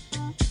people,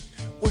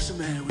 what's the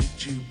matter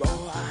with you,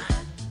 boy?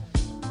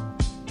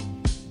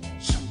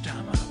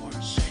 Sometimes I want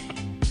to say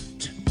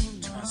to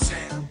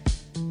myself,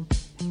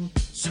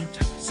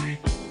 sometimes I say,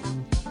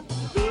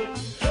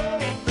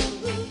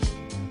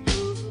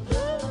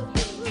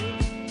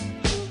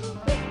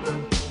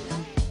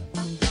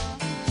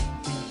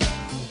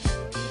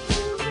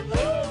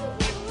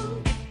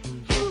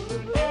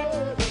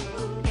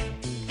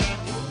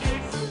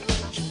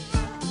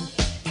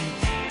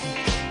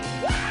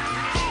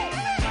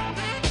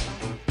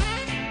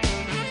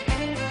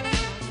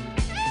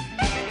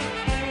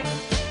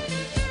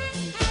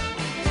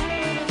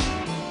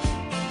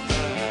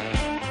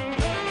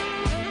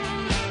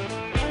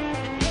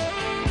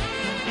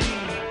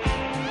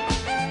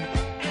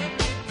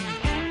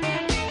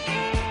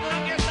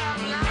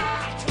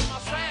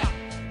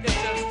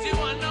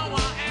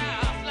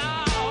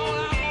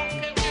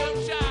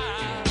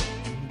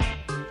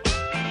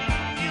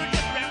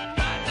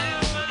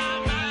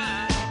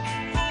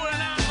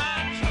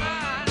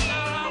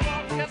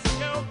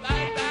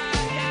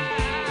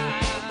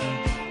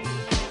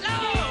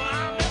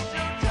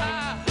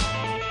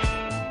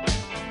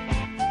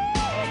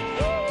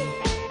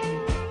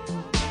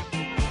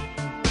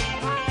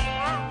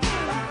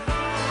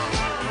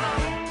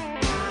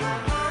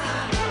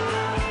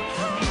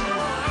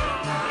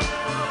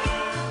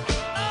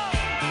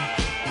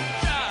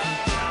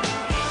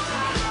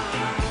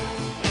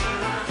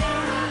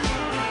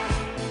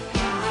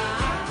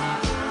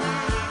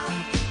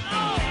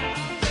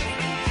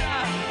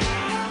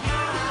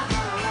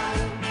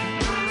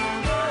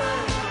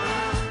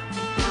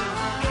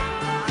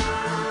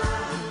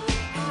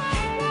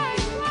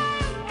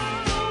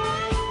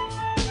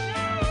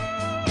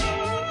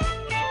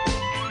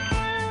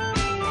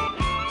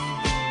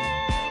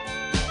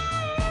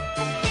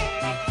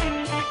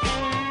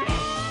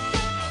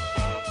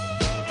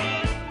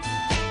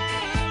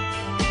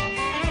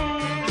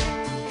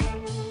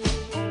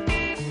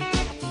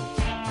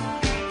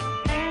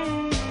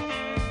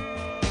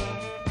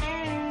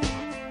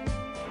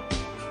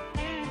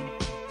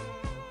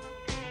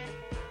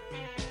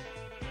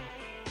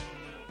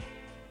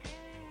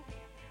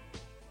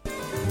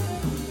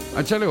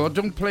 I tell you what,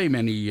 don't play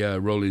many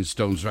Rolling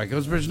Stones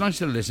records, but it's nice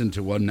to listen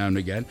to one now and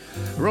again.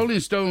 Rolling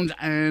Stones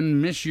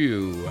and Miss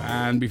You,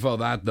 and before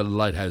that, the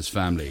Lighthouse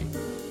Family.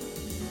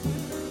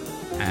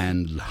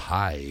 and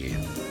High.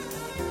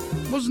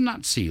 Wasn't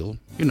that Seal?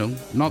 You know,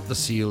 not the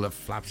seal that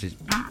flaps his...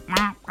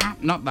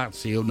 Not that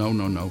Seal,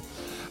 no.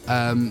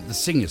 The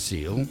singer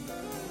Seal.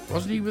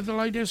 Wasn't he with the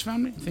Lighthouse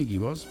family? I think he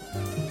was.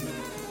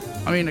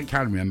 I mean, I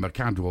can't remember. I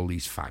can't do all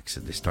these facts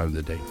at this time of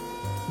the day.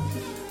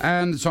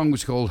 And the song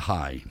was called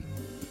High.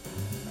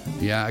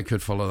 Yeah, I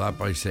could follow that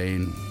by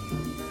saying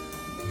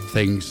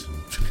things.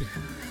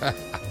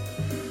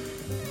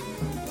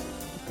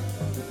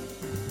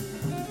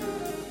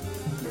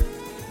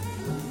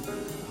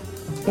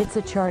 It's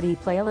a charty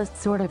playlist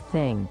sort of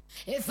thing.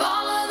 If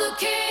all of the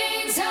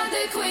kings had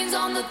their queens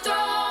on the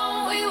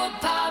throne, we would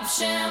pop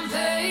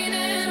champagne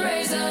and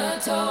raise a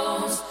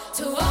toast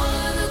to all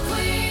of the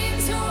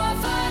queens who are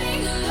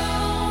fighting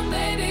alone.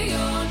 Baby,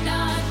 you're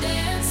not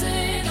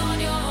dancing on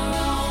your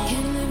own.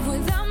 Can't live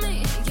without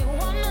me, you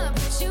wanna,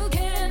 but you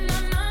can't.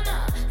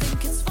 Nah.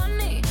 Think it's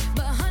funny,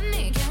 but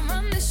honey, can't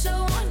run the show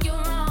on your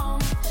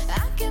own.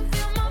 I can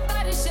feel my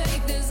body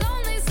shake, there's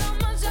only so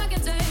much I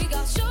can take.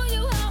 I'll show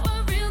you how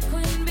a real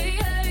queen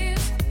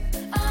behaves.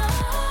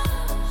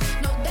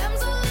 No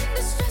damsel in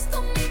distress,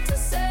 don't need to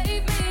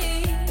save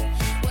me.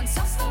 Once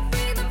I stop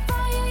breathing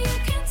fire, you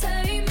can't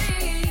tame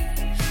me.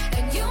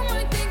 And you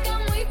might think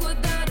I'm weak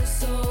without a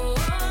sword,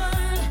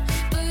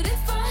 but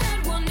if I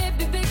had one, it'd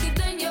be bigger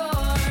than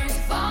yours.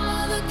 If all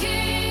of the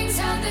kings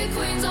had their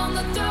queens on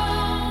the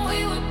throne,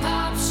 we would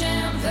pop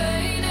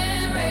champagne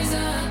and raise a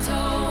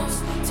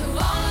toast to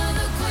all of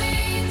the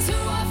queens who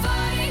are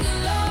fighting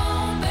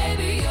alone.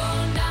 Baby,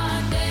 you're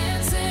not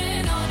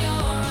dancing on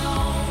your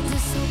own.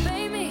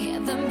 Disobey me,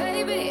 then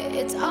baby,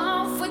 it's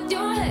off with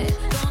your head.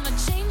 Gonna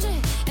change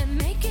it and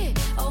make it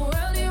a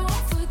world you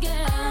won't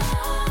forget.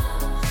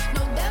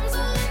 No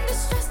damsel in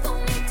distress,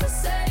 don't need to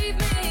save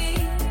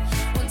me.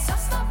 Once I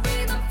stop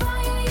breathing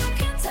fire, you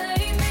can't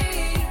tame me.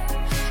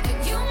 And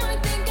you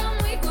might think I'm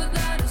weak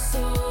without a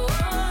sword,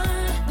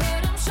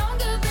 but I'm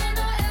stronger than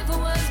I ever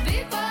was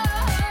before.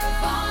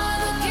 If all of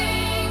the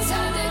kings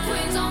had their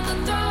queens on the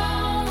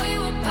throne, we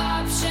would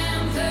pop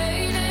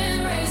champagne and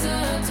raise a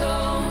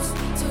toast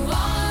to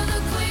all of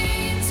the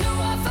queens who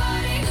are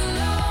fighting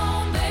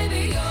alone.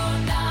 Baby, you're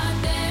not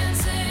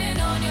dancing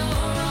on your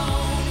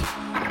own.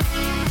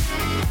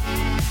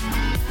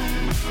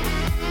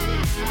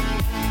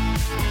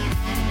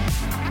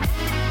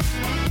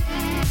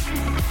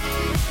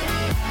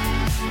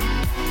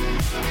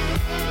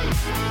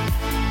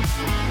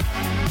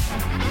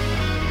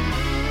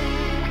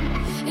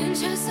 In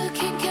chess, a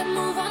king can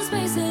move one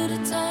space at a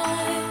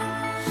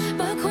time,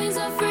 but queens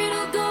are free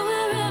to go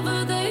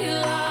wherever they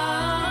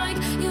like.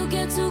 You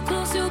get too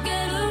close, you'll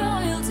get a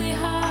royalty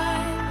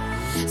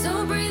high.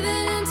 So breathe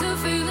it in to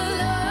feel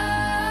alive.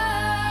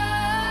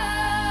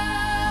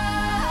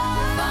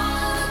 All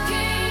of the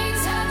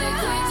kings had their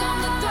queens on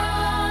the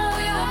throne.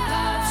 We would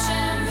pop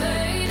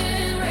champagne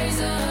and raise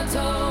a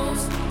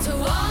toast to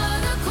all of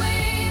the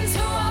queens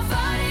who are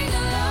fighting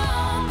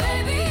alone.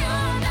 Baby,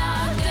 you're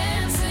not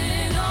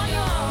dancing on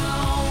your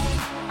own.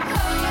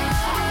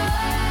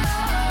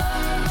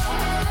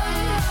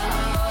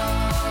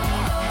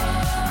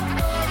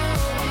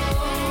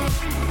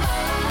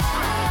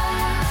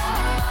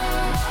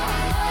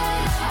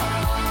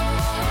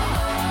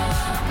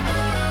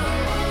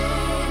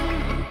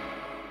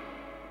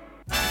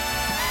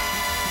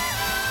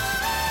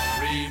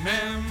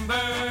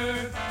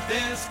 Remember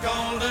this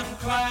golden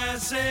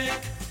classic.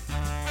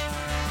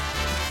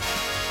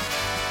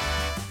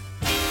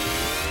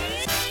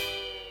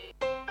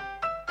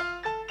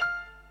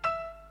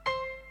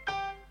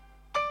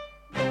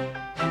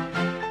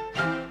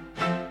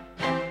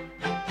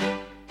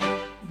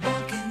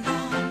 Walking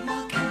on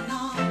broken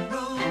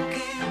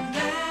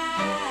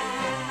glass.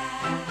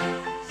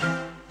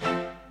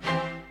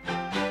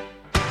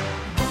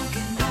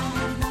 Walking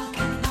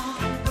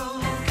on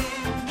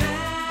broken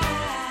glass.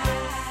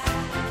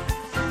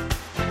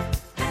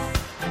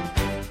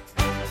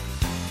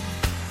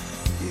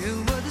 You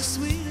were the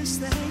sweetest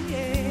thing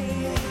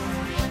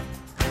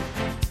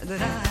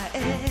that I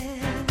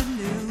ever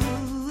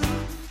knew.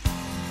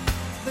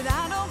 But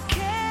I don't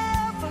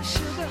care for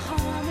sugar,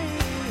 honey,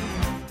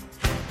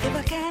 if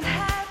I can't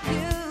have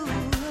you.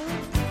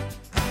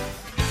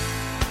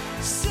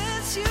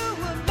 Since you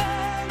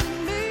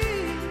abandoned me,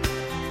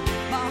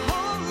 my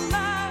whole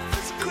life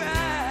is a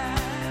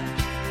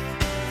crash.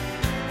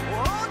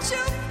 Won't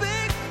you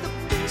pick the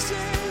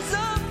pieces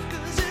up,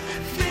 'cause it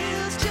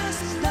feels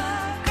just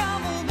like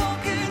I'm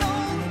walking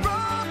on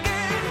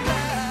broken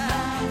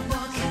glass.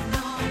 Walking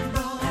on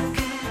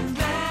broken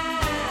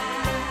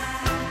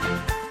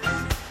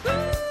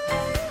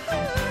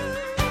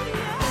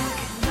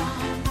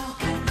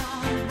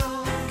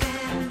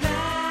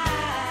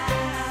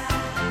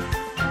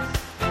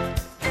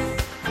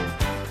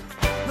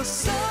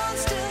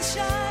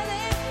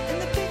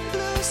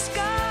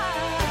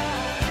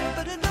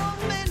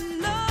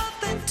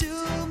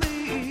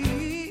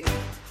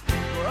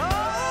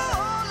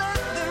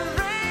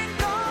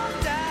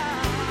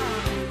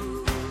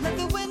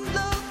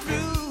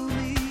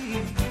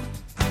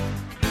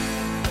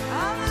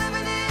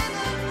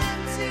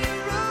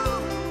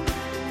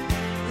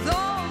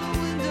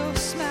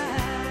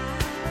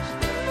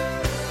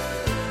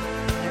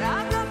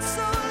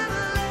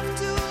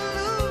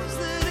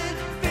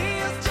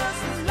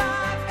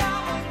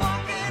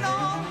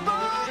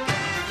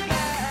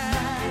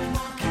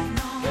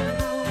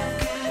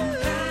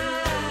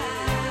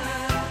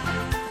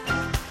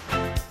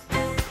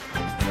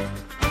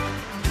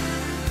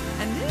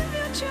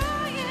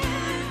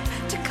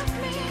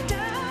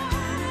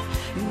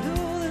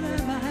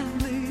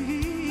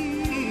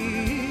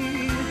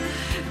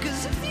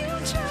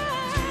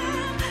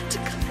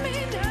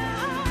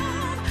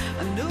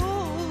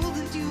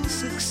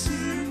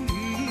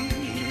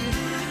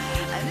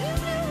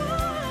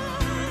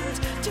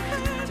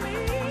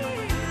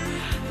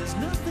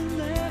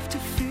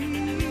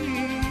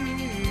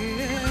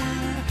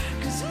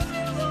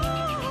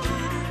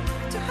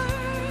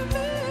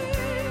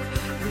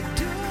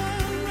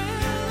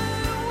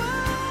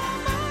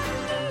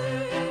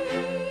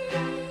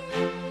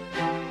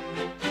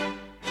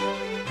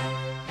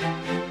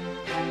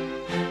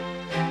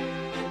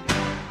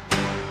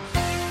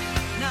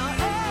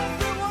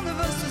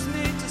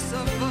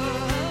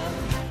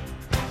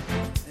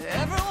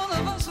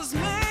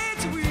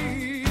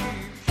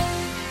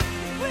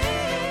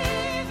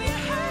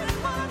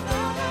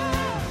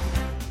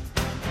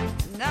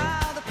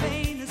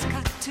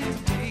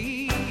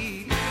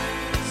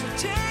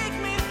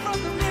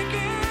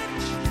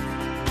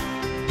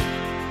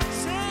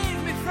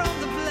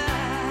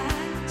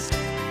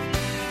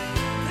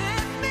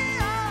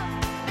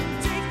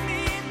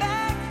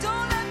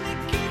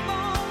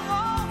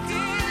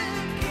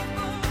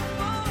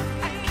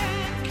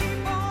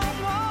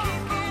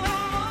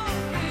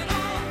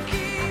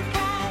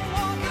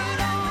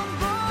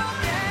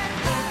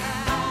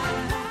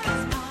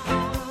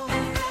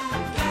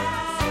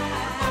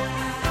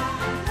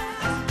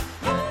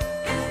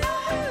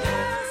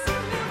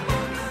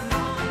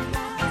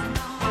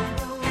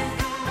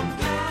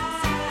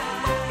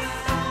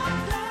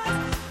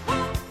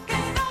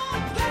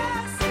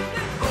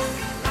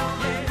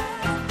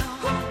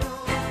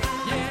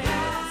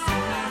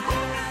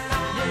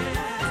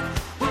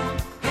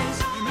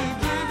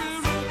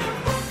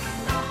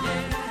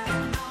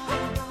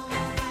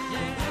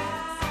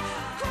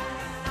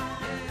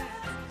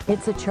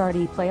It's a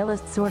charty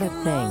playlist sort of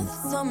thing.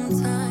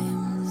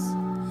 Sometimes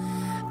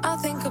I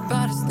think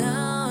about us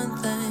now and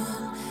then,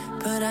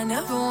 but I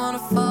never wanna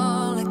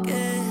fall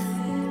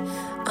again.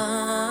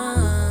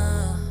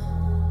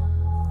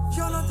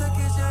 Yo no te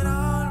quisiera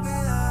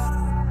olvidar,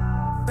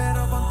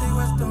 pero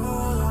contigo es todo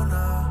o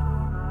nada.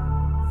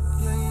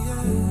 Yeah,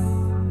 yeah.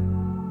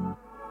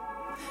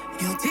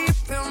 You're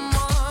deep in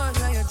water,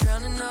 yeah, you're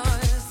drowning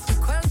us. You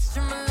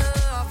question my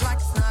love like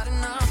it's not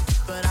enough,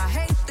 but I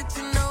hate that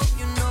you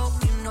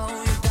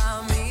got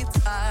me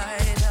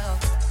tied up.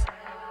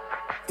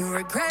 You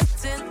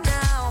regret it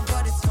now,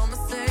 but it's your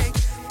mistake.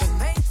 What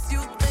makes you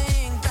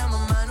think that my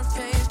mind will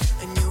change?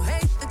 And you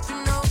hate that you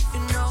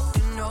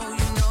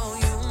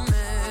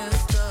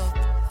messed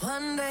up.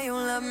 One day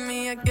you'll love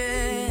me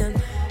again.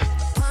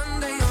 One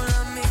day you'll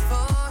love me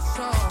for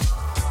sure.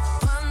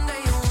 One day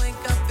you'll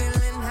wake up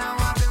feeling how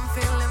I've been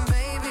feeling,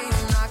 baby.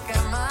 You knock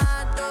at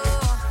my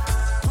door.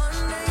 One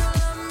day you'll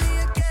love me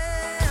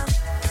again.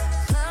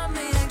 Love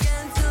me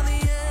again till the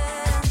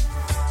end.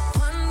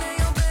 One day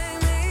you'll beg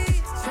me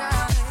to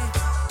try.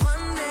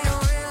 One day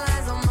you'll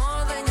realize I'm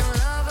more than your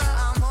lover.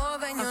 I'm more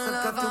than your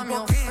lover. Acércate I'm un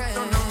your poquito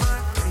friend.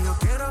 nomás, que yo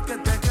quiero que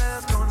te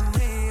quedes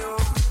conmigo.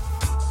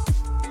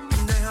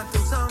 Deja a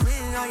tus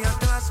amigas ahí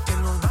atrás, que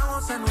nos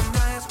vamos en un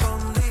viaje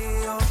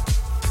escondido.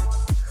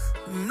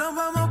 Nos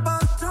vamos pa'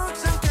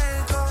 trucks and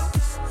Caicos,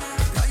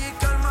 y allí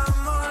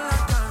calmamos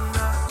las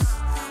ganas.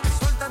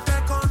 Suéltate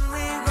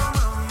conmigo,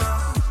 mamá,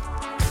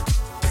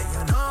 que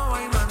ya no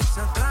hay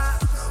marcha atrás.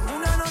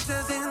 Una noche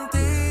sin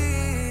ti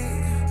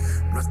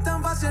no es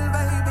tan fácil,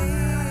 baby,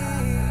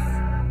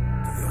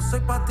 que yo soy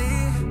pa' ti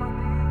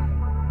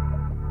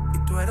y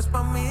tú eres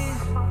pa' mí.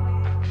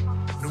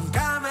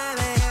 Nunca me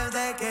dejes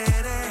de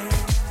querer.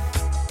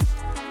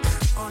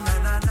 Oh, na,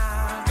 na, na.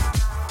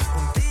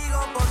 Contigo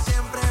por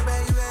siempre,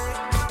 baby.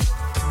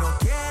 No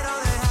quiero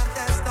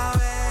dejarte esta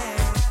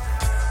vez.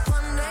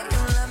 One day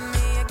you'll love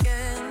me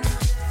again.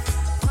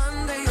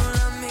 One day you'll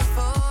love me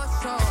for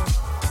sure.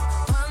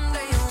 One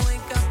day you'll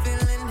wake up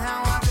feeling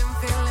how I've been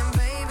feeling,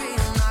 baby.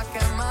 You'll knock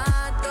at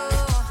my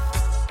door.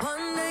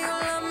 One day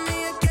you'll love me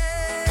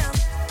again.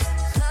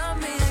 Love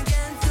me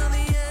again till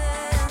the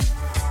end.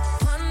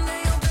 One day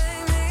you'll beg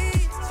me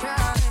to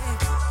try.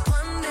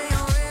 One day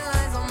you'll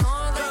realize I'm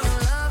more than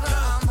your lover.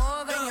 I'm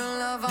more than your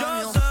lover. I'm Yo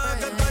your sé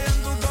que friend. estoy en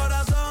tu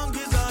corazón,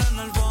 quizás en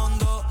el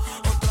fondo.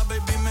 Otra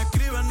baby me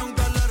escribe,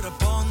 nunca le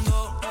respondo.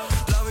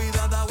 La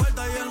vida da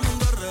vuelta y el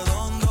mundo es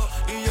redondo.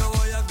 Y yo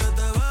voy a que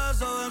te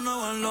beso de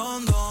nuevo en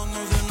London. No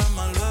sé nada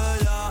más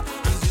bella,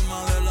 encima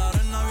de la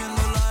arena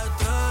viendo las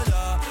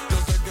estrellas. Yo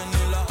sé que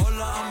ni las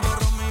olas han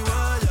borrado mi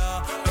huella,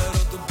 pero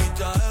tu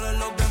picha eres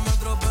lo que me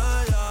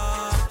atropella.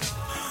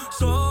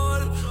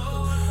 Sol,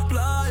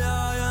 playa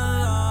y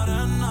en la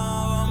arena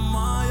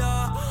vamos allá.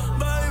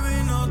 Baby,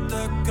 no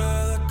te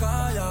quedes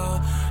callada.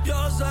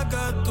 Yo sé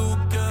que tú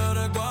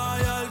quieres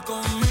guayar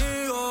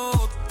conmigo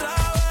otra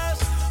vez.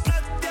 Me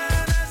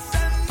tienes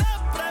en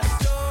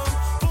depresión,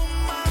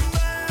 fumando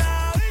en la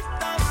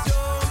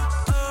habitación.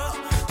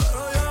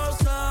 Pero yo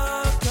sé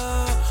que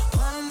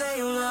One day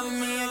you'll love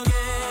me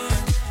again.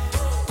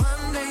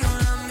 One day you'll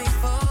love me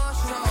for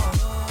sure.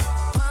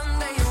 One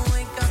day you'll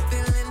wake up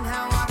feeling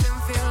how I've been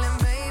feeling,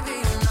 baby.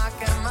 You knock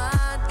at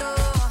my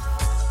door.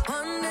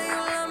 One day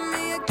you'll love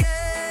me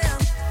again.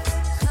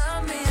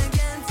 Love me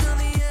again till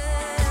the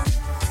end.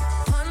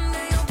 One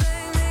day you'll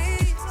beg me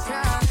to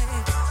try.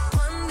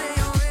 One day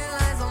you'll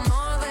realize I'm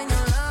more than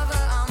your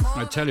lover. I'm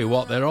more I tell you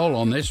what, they're all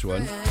on this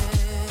one.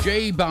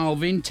 J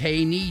Balvin,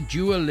 Taney,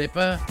 Dua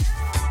Lipa,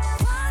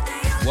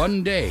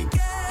 One Day.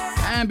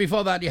 And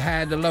before that, you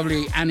had the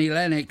lovely Annie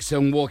Lennox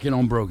and Walking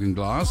on Broken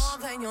Glass.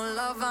 than your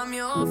love. I'm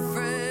your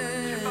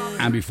friend.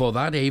 And before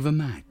that, Ava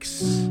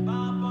Max.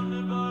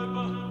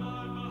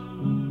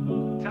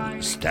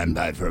 Stand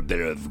by for a bit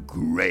of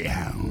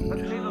Greyhound.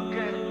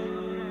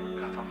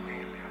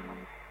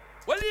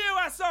 Well, you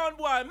are sound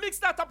boy. Mix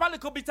that up a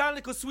little bit and a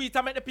little sweet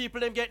and make the people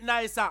them get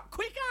nicer.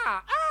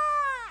 Quicker.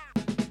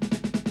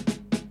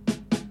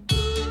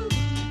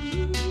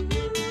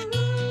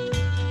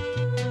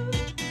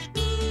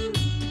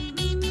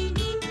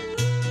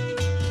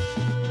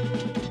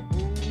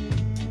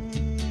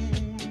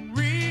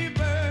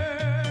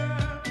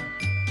 river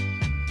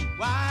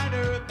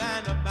wider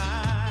than a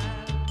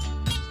mile.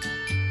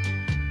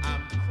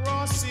 I'm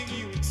crossing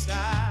you in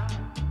style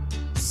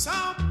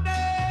someday.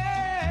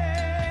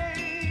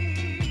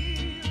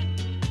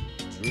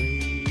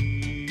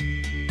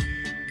 Dream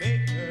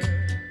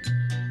maker,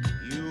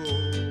 you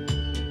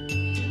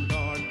old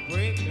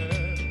heartbreaker,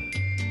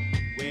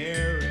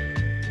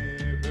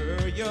 wherever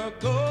you're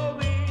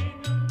going,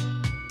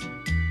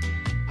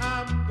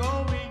 I'm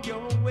going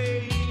your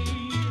way.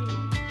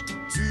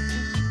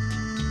 Two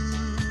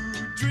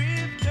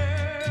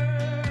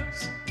drifters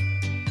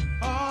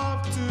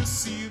off to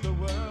see the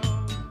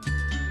world.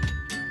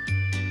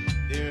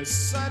 There's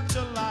such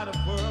a lot of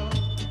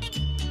world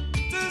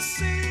to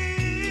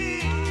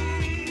see.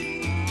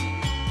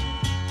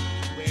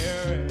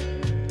 We're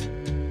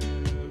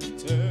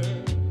after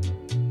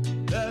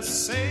the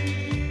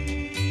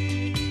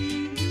same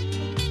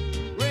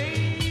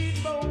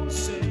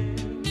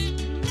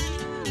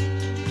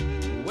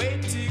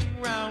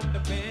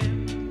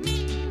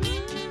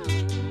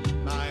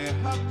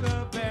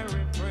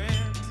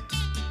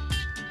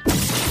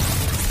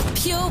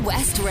Pure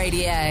West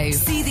Radio.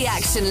 See the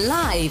action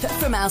live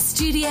from our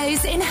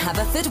studios in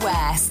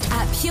Haverfordwest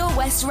at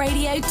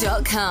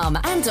purewestradio.com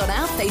and on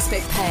our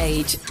Facebook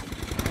page.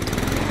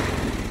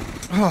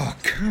 Oh,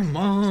 come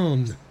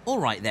on. All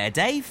right there,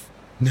 Dave.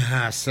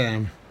 Nah,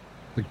 Sam.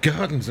 The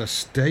garden's a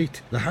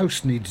state. The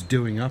house needs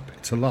doing up.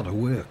 It's a lot of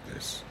work,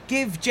 this.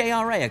 Give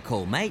JRA a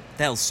call, mate.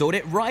 They'll sort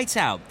it right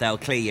out. They'll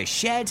clear your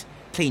shed,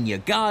 clean your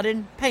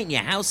garden, paint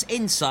your house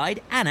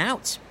inside and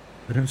out.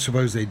 I don't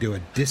suppose they do a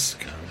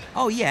discount.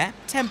 Oh yeah,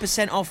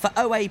 10% off for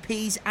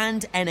OAPs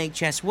and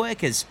NHS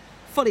workers.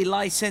 Fully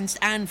licensed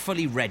and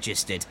fully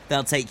registered.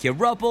 They'll take your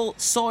rubble,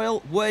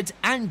 soil, wood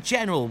and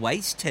general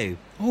waste too.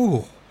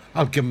 Oh,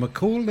 I'll give them a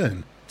call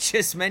then.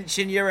 Just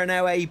mention you're an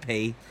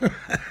OAP.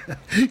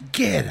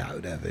 Get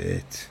out of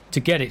it.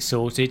 To get it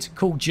sorted,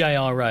 call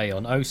JRA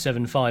on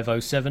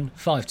 07507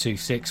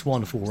 526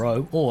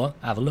 140 or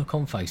have a look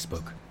on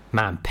Facebook.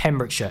 Man,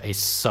 Pembrokeshire is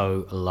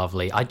so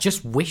lovely. I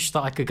just wish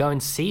that I could go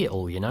and see it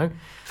all, you know?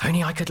 If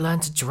only I could learn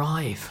to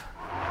drive.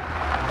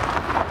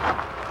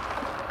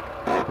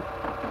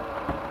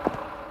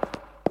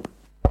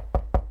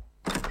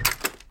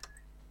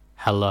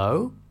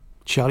 Hello?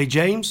 Charlie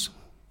James,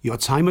 your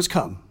time has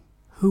come.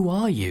 Who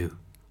are you?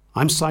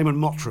 I'm Simon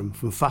Mottram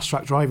from Fast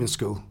Track Driving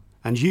School,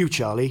 and you,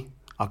 Charlie,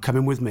 are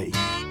coming with me.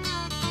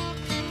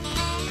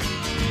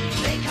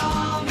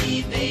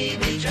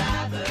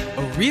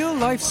 A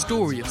real-life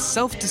story of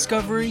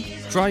self-discovery,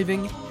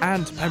 driving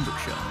and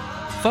Pembrokeshire.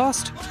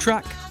 Fast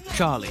Track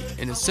Charlie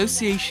in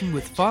association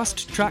with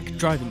Fast Track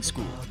Driving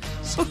School.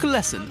 Book a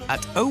lesson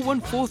at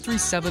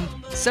 01437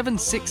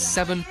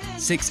 767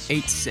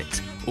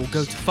 686 or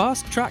go to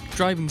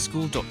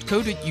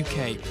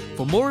fasttrackdrivingschool.co.uk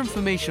for more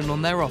information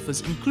on their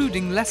offers,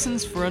 including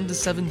lessons for under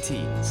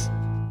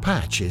 17s.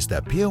 Patch is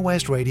the Pure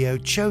West Radio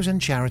chosen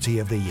charity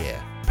of the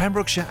year.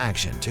 Pembrokeshire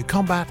Action to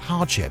Combat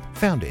Hardship,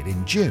 founded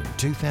in June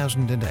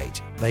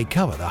 2008. They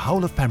cover the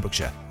whole of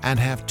Pembrokeshire and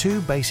have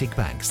 2 basic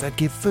banks that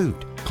give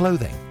food,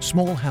 clothing,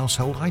 small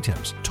household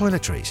items,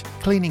 toiletries,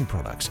 cleaning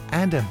products,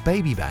 and a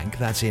baby bank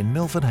that's in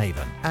Milford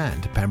Haven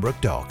and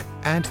Pembroke Dock,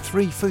 and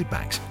 3 food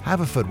banks,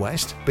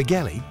 Haverfordwest,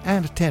 Begelly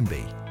and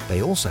Tenby.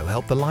 They also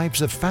help the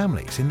lives of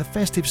families in the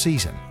festive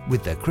season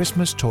with their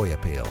Christmas toy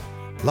appeal.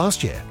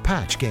 Last year,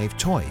 Patch gave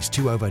toys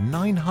to over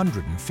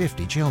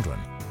 950 children.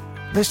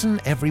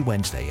 Listen every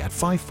Wednesday at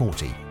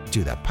 5:40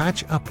 to the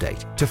Patch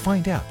Update to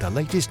find out the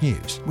latest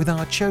news with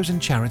our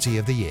chosen charity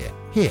of the year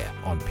here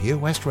on Pure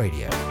West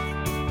Radio.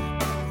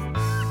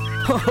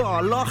 Oh,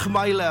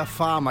 Lochmeyler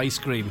Farm Ice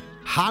Cream.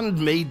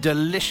 Handmade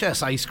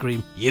delicious ice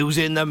cream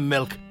using the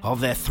milk of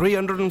their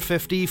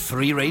 350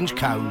 free-range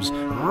cows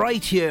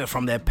right here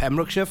from their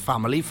Pembrokeshire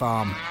family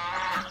farm.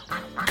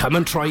 Come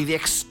and try the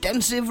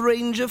extensive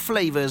range of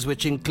flavours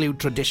which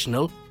include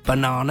traditional,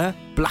 banana,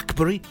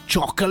 blackberry,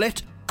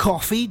 chocolate,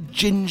 coffee,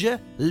 ginger,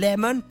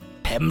 lemon,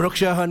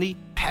 Pembrokeshire honey,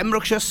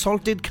 Pembrokeshire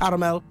salted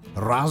caramel,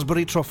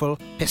 raspberry truffle,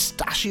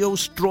 pistachio,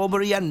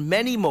 strawberry and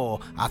many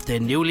more at their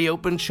newly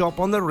opened shop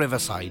on the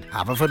Riverside,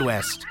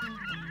 Haverfordwest.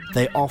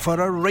 They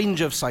offer a range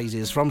of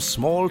sizes from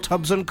small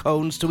tubs and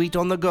cones to eat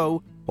on the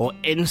go or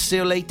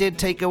insulated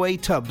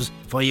takeaway tubs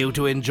for you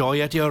to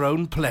enjoy at your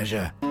own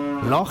pleasure.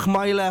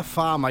 Lochmeyler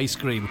Farm Ice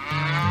Cream.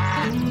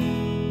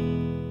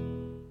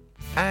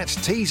 At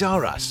Tees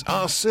R Us,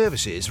 our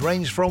services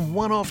range from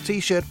one-off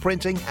t-shirt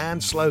printing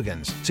and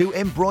slogans to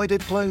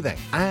embroidered clothing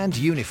and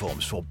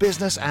uniforms for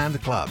business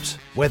and clubs.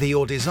 Whether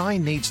your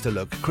design needs to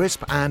look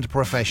crisp and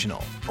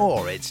professional,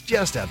 or it's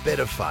just a bit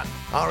of fun,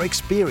 our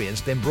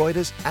experienced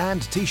embroiders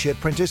and t-shirt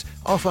printers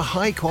offer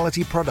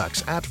high-quality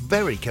products at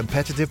very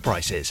competitive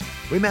prices.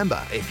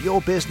 Remember, if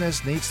your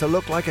business needs to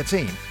look like a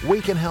team, we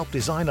can help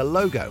design a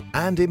logo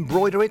and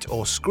embroider it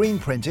or screen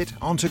print it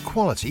onto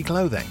quality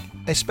clothing,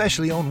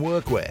 especially on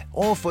workwear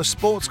or for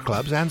sports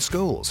clubs and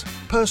schools.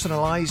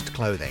 Personalised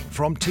clothing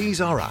from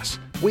Tees R Us.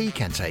 We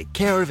can take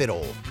care of it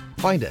all.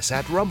 Find us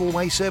at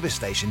Rumbleway Service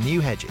Station,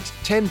 New Hedges,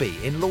 Tenby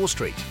in Law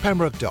Street,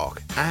 Pembroke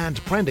Dock and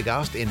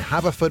Prendergast in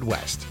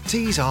Haverfordwest.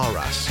 Tees R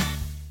Us.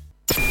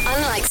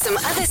 Unlike some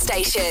other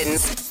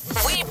stations,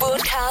 we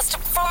broadcast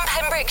from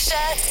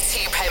Pembrokeshire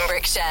to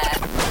Pembrokeshire.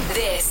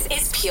 This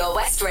is Pure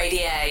West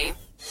Radio.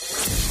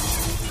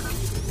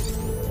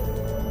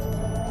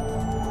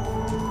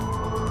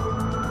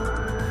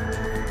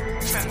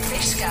 From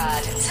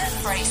Fishguard to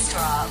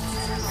Bracestrop.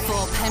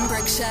 For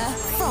Pembrokeshire,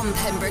 from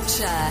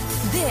Pembrokeshire,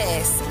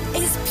 this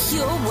is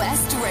Pure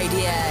West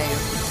Radio.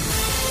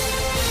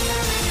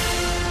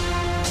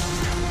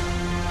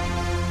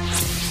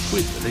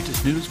 With the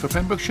latest news for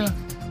Pembrokeshire,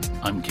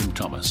 I'm Kim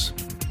Thomas.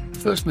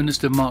 First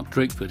Minister Mark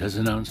Drakeford has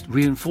announced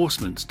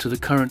reinforcements to the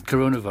current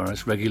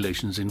coronavirus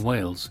regulations in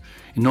Wales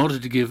in order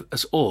to give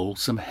us all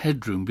some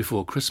headroom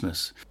before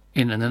Christmas.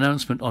 In an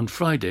announcement on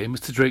Friday,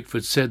 Mr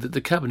Drakeford said that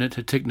the Cabinet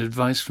had taken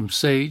advice from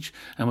SAGE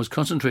and was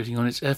concentrating on its